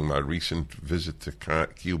Castro, during my recent visit to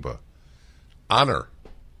Cuba. Honor.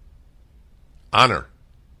 Honor.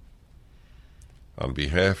 On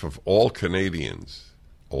behalf of all Canadians,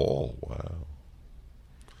 all, wow.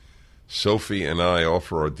 Sophie and I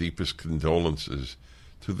offer our deepest condolences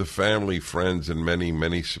to the family, friends, and many,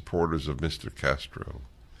 many supporters of Mr. Castro.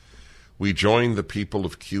 We join the people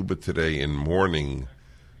of Cuba today in mourning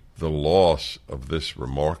the loss of this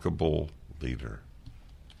remarkable leader.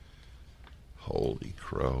 Holy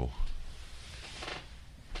crow.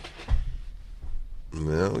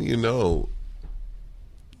 Now you know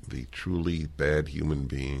the truly bad human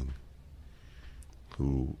being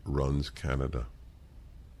who runs Canada.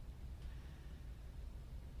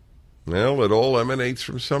 Well, it all emanates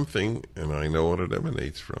from something, and I know what it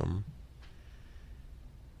emanates from.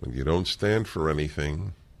 When you don't stand for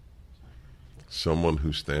anything, someone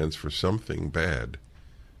who stands for something bad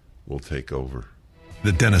will take over.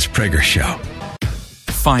 The Dennis Prager Show.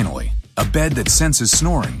 Finally, a bed that senses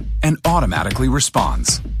snoring and automatically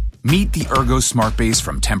responds. Meet the Ergo Smart Base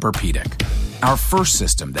from Tempur-Pedic, our first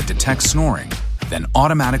system that detects snoring, then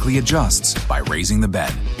automatically adjusts by raising the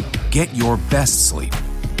bed. Get your best sleep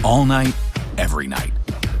all night, every night.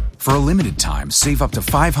 For a limited time, save up to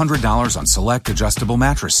 $500 on select adjustable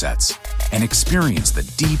mattress sets and experience the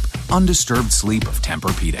deep, undisturbed sleep of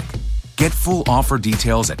Tempur-Pedic. Get full offer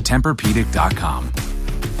details at TempurPedic.com.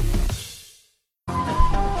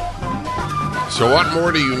 So what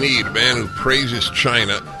more do you need? A man who praises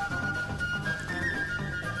China,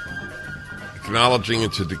 acknowledging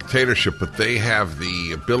it's a dictatorship, but they have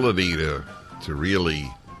the ability to really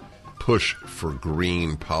push for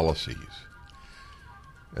green policies.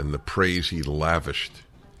 And the praise he lavished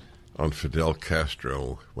on Fidel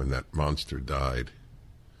Castro when that monster died.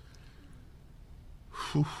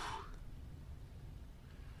 Whew.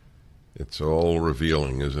 It's all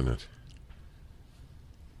revealing, isn't it?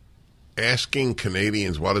 Asking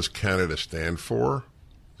Canadians what does Canada stand for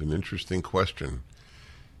is an interesting question.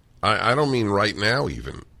 I don't mean right now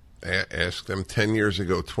even. Ask them 10 years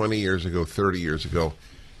ago, 20 years ago, 30 years ago.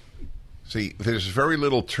 See, there's very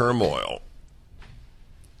little turmoil.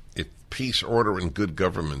 Peace, order, and good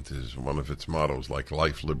government is one of its mottos, like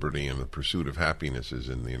life, liberty, and the pursuit of happiness is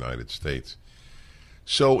in the United States.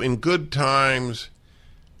 So in good times,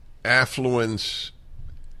 affluence,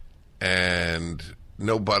 and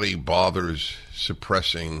nobody bothers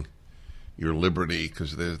suppressing your liberty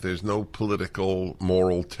because there's no political,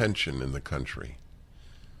 moral tension in the country.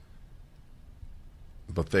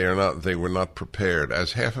 But they were not prepared,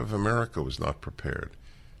 as half of America was not prepared.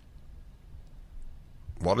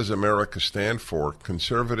 What does America stand for?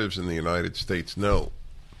 Conservatives in the United States know.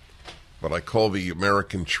 What I call the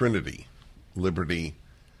American Trinity: liberty,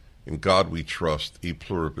 in God we trust, e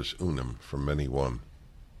pluribus unum, from many one.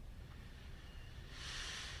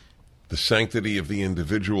 The sanctity of the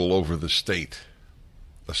individual over the state,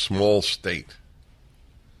 a small state.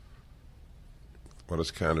 What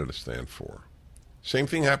does Canada stand for? Same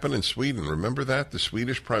thing happened in Sweden. Remember that? The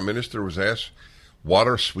Swedish Prime Minister was asked, what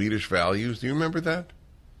are Swedish values? Do you remember that?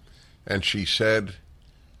 And she said,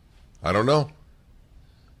 I don't know.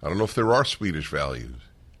 I don't know if there are Swedish values.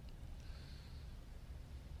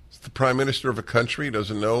 The Prime Minister of a country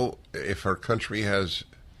doesn't know if her country has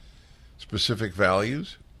specific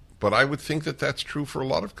values, but I would think that that's true for a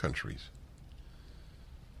lot of countries.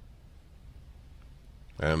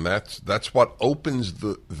 And that's what opens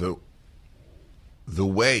the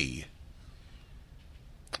way,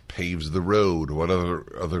 paves the road, what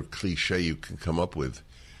other cliche you can come up with,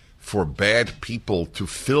 for bad people to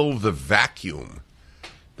fill the vacuum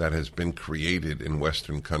that has been created in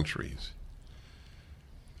Western countries.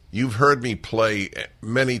 You've heard me play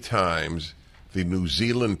many times the New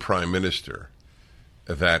Zealand Prime Minister,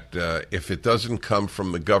 that if it doesn't come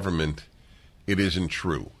from the government, it isn't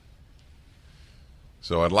true.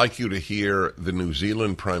 So I'd like you to hear the New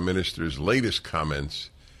Zealand Prime Minister's latest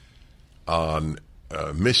comments on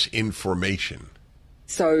misinformation.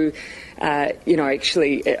 So,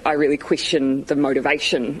 actually, I really question the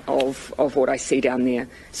motivation of what I see down there.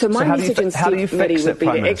 So my message how do you fix it,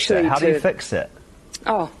 Prime Minister? How do you fix it?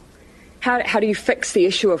 Oh, how do you fix the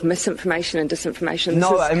issue of misinformation and disinformation?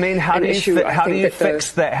 No, I mean, how do you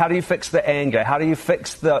fix that? How do you fix the anger? How do you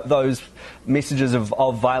fix those messages of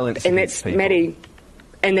violence against people? Maddie,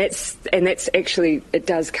 and that's actually, it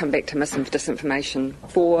does come back to disinformation.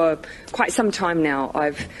 For quite some time now,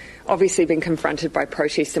 I've obviously been confronted by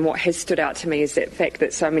protests, and what has stood out to me is that fact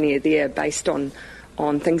that so many are there based on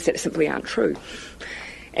on things that simply aren't true.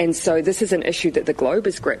 And so this is an issue that the globe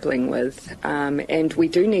is grappling with, and we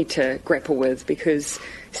do need to grapple with, because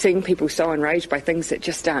seeing people so enraged by things that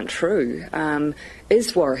just aren't true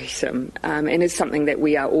is worrisome, and is something that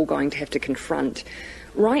we are all going to have to confront.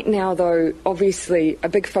 Right now, though, obviously a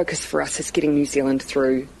big focus for us is getting New Zealand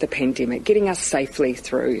through the pandemic, getting us safely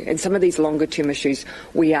through, and some of these longer-term issues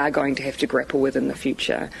we are going to have to grapple with in the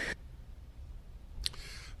future.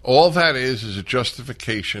 All that is a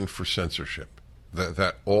justification for censorship.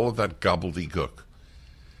 That all of that gobbledygook.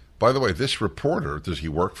 By the way, this reporter, does he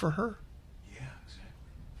work for her? Yeah,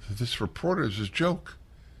 exactly. This reporter is a joke.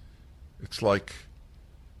 It's like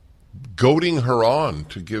goading her on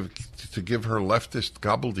to give her leftist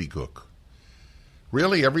gobbledygook.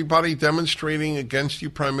 Really, everybody demonstrating against you,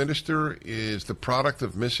 Prime Minister, is the product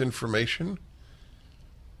of misinformation?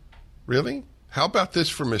 Really? How about this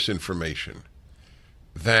for misinformation?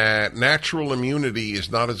 That natural immunity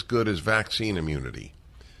is not as good as vaccine immunity.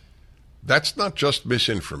 That's not just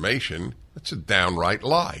misinformation. It's a downright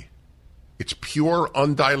lie. It's pure,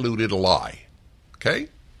 undiluted lie. Okay?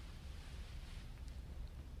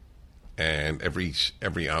 And every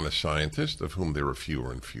honest scientist, of whom there are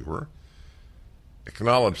fewer and fewer,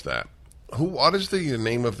 acknowledge that. What is the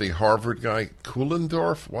name of the Harvard guy?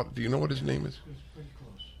 Kuhlendorf? What do you know what his name is? It's pretty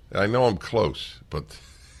close. I know I'm close, but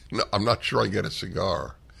no, I'm not sure I get a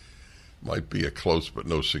cigar. Might be a close but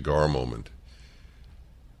no cigar moment.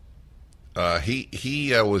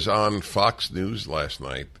 He was on Fox News last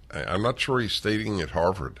night. I'm not sure he's studying at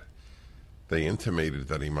Harvard. They intimated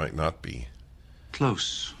that he might not be.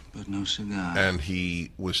 Close, but no cigar. And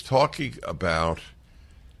he was talking about,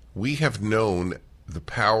 we have known the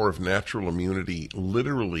power of natural immunity,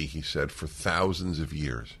 literally, he said, for thousands of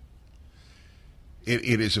years.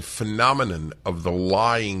 It is a phenomenon of the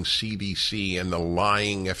lying CDC and the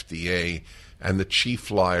lying FDA and the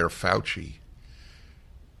chief liar Fauci,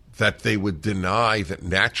 that they would deny that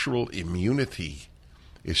natural immunity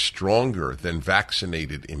is stronger than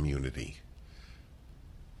vaccinated immunity.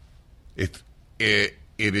 It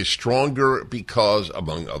is stronger because,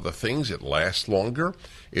 among other things, it lasts longer.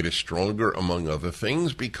 It is stronger, among other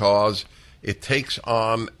things, because it takes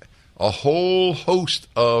on a whole host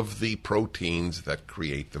of the proteins that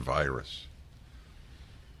create the virus.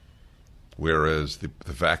 Whereas the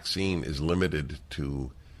vaccine is limited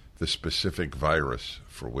to the specific virus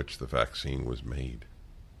for which the vaccine was made.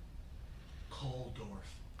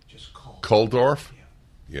 Kuldorf. Just Kuldorf?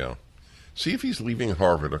 Yeah. See if he's leaving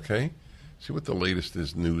Harvard, okay? See what the latest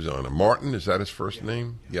is news on him. Martin, is that his first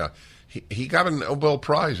name? Yeah. He got a Nobel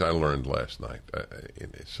Prize, I learned last night,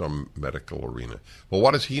 in some medical arena. Well,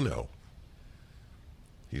 what does he know?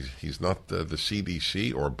 He's not the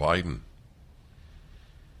CDC or Biden.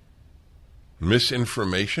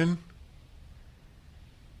 Misinformation?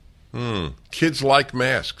 Kids like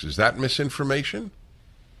masks. Is that misinformation?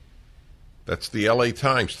 That's the LA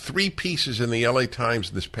Times. 3 pieces in the LA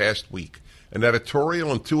Times this past week. An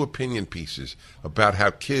editorial and 2 opinion pieces about how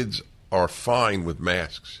kids are fine with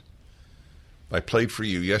masks. I played for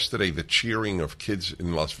you yesterday the cheering of kids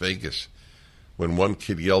in Las Vegas when one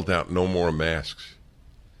kid yelled out, "No more masks."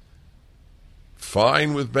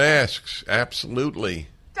 Fine with masks, absolutely.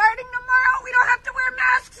 Starting tomorrow, we don't have to wear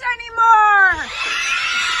masks anymore.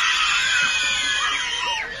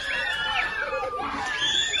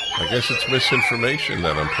 I guess it's misinformation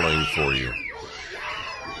that I'm playing for you.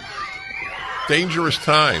 Dangerous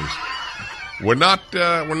times. We're not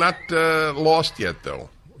lost yet, though.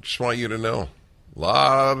 Just want you to know. A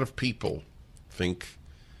lot of people think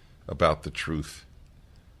about the truth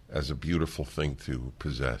as a beautiful thing to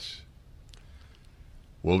possess.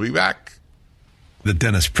 We'll be back. The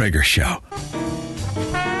Dennis Prager Show.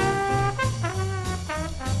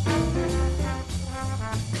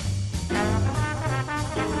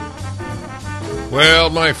 Well,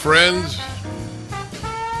 my friends,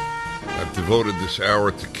 I've devoted this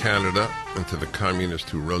hour to Canada and to the communist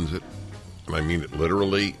who runs it. And I mean it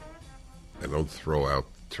literally. I don't throw out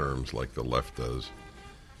terms like the left does.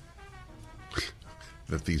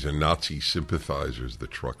 That these are Nazi sympathizers, the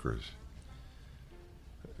truckers.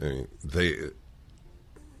 I mean,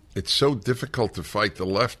 it's so difficult to fight the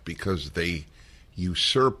left because they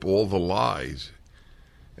usurp all the lies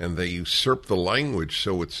and they usurp the language,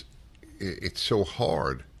 so it's so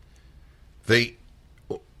hard. They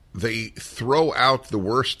throw out the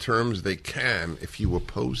worst terms they can if you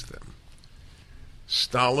oppose them.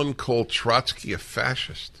 Stalin called Trotsky a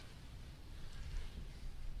fascist.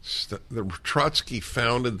 Trotsky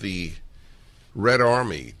founded the Red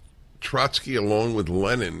Army. Trotsky, along with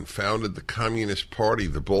Lenin, founded the Communist Party,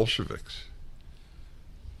 the Bolsheviks.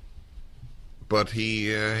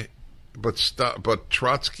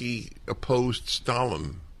 Trotsky opposed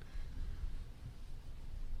Stalin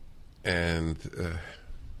and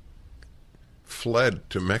fled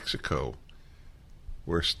to Mexico,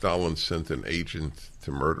 where Stalin sent an agent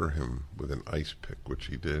to murder him with an ice pick, which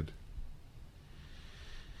he did.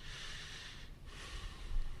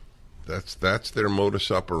 That's their modus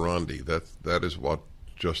operandi. That is what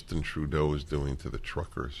Justin Trudeau is doing to the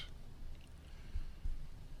truckers.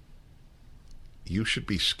 You should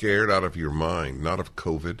be scared out of your mind, not of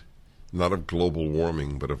COVID, not of global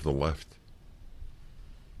warming, but of the left.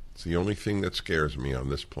 It's the only thing that scares me on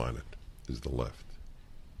this planet, is the left.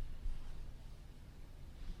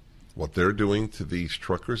 What they're doing to these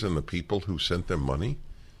truckers and the people who sent them money,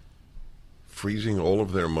 freezing all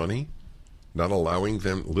of their money,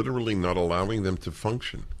 literally not allowing them to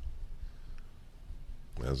function.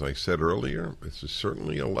 As I said earlier, this is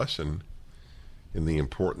certainly a lesson in the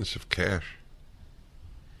importance of cash.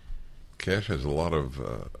 Cash has a lot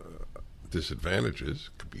of disadvantages.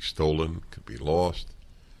 It could be stolen, could be lost.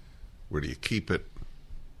 Where do you keep it?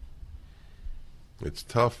 It's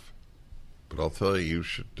tough, but I'll tell you,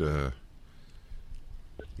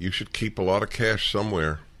 you should keep a lot of cash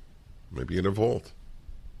somewhere, maybe in a vault.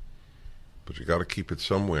 But you got to keep it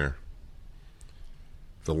somewhere.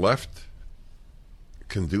 The left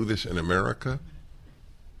can do this in America.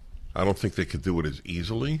 I don't think they could do it as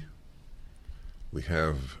easily. We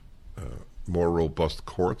have more robust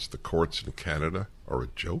courts. The courts in Canada are a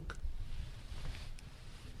joke.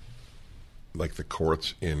 Like the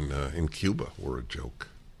courts in Cuba were a joke.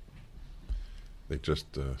 They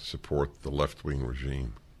just support the left-wing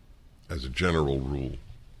regime as a general rule.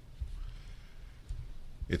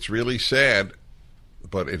 It's really sad,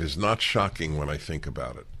 but it is not shocking when I think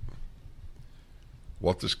about it.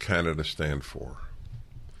 What does Canada stand for?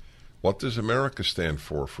 What does America stand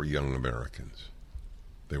for young Americans?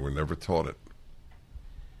 They were never taught it.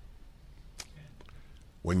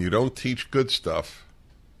 When you don't teach good stuff,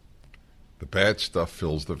 the bad stuff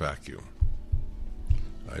fills the vacuum.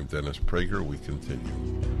 I'm Dennis Prager. We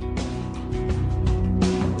continue.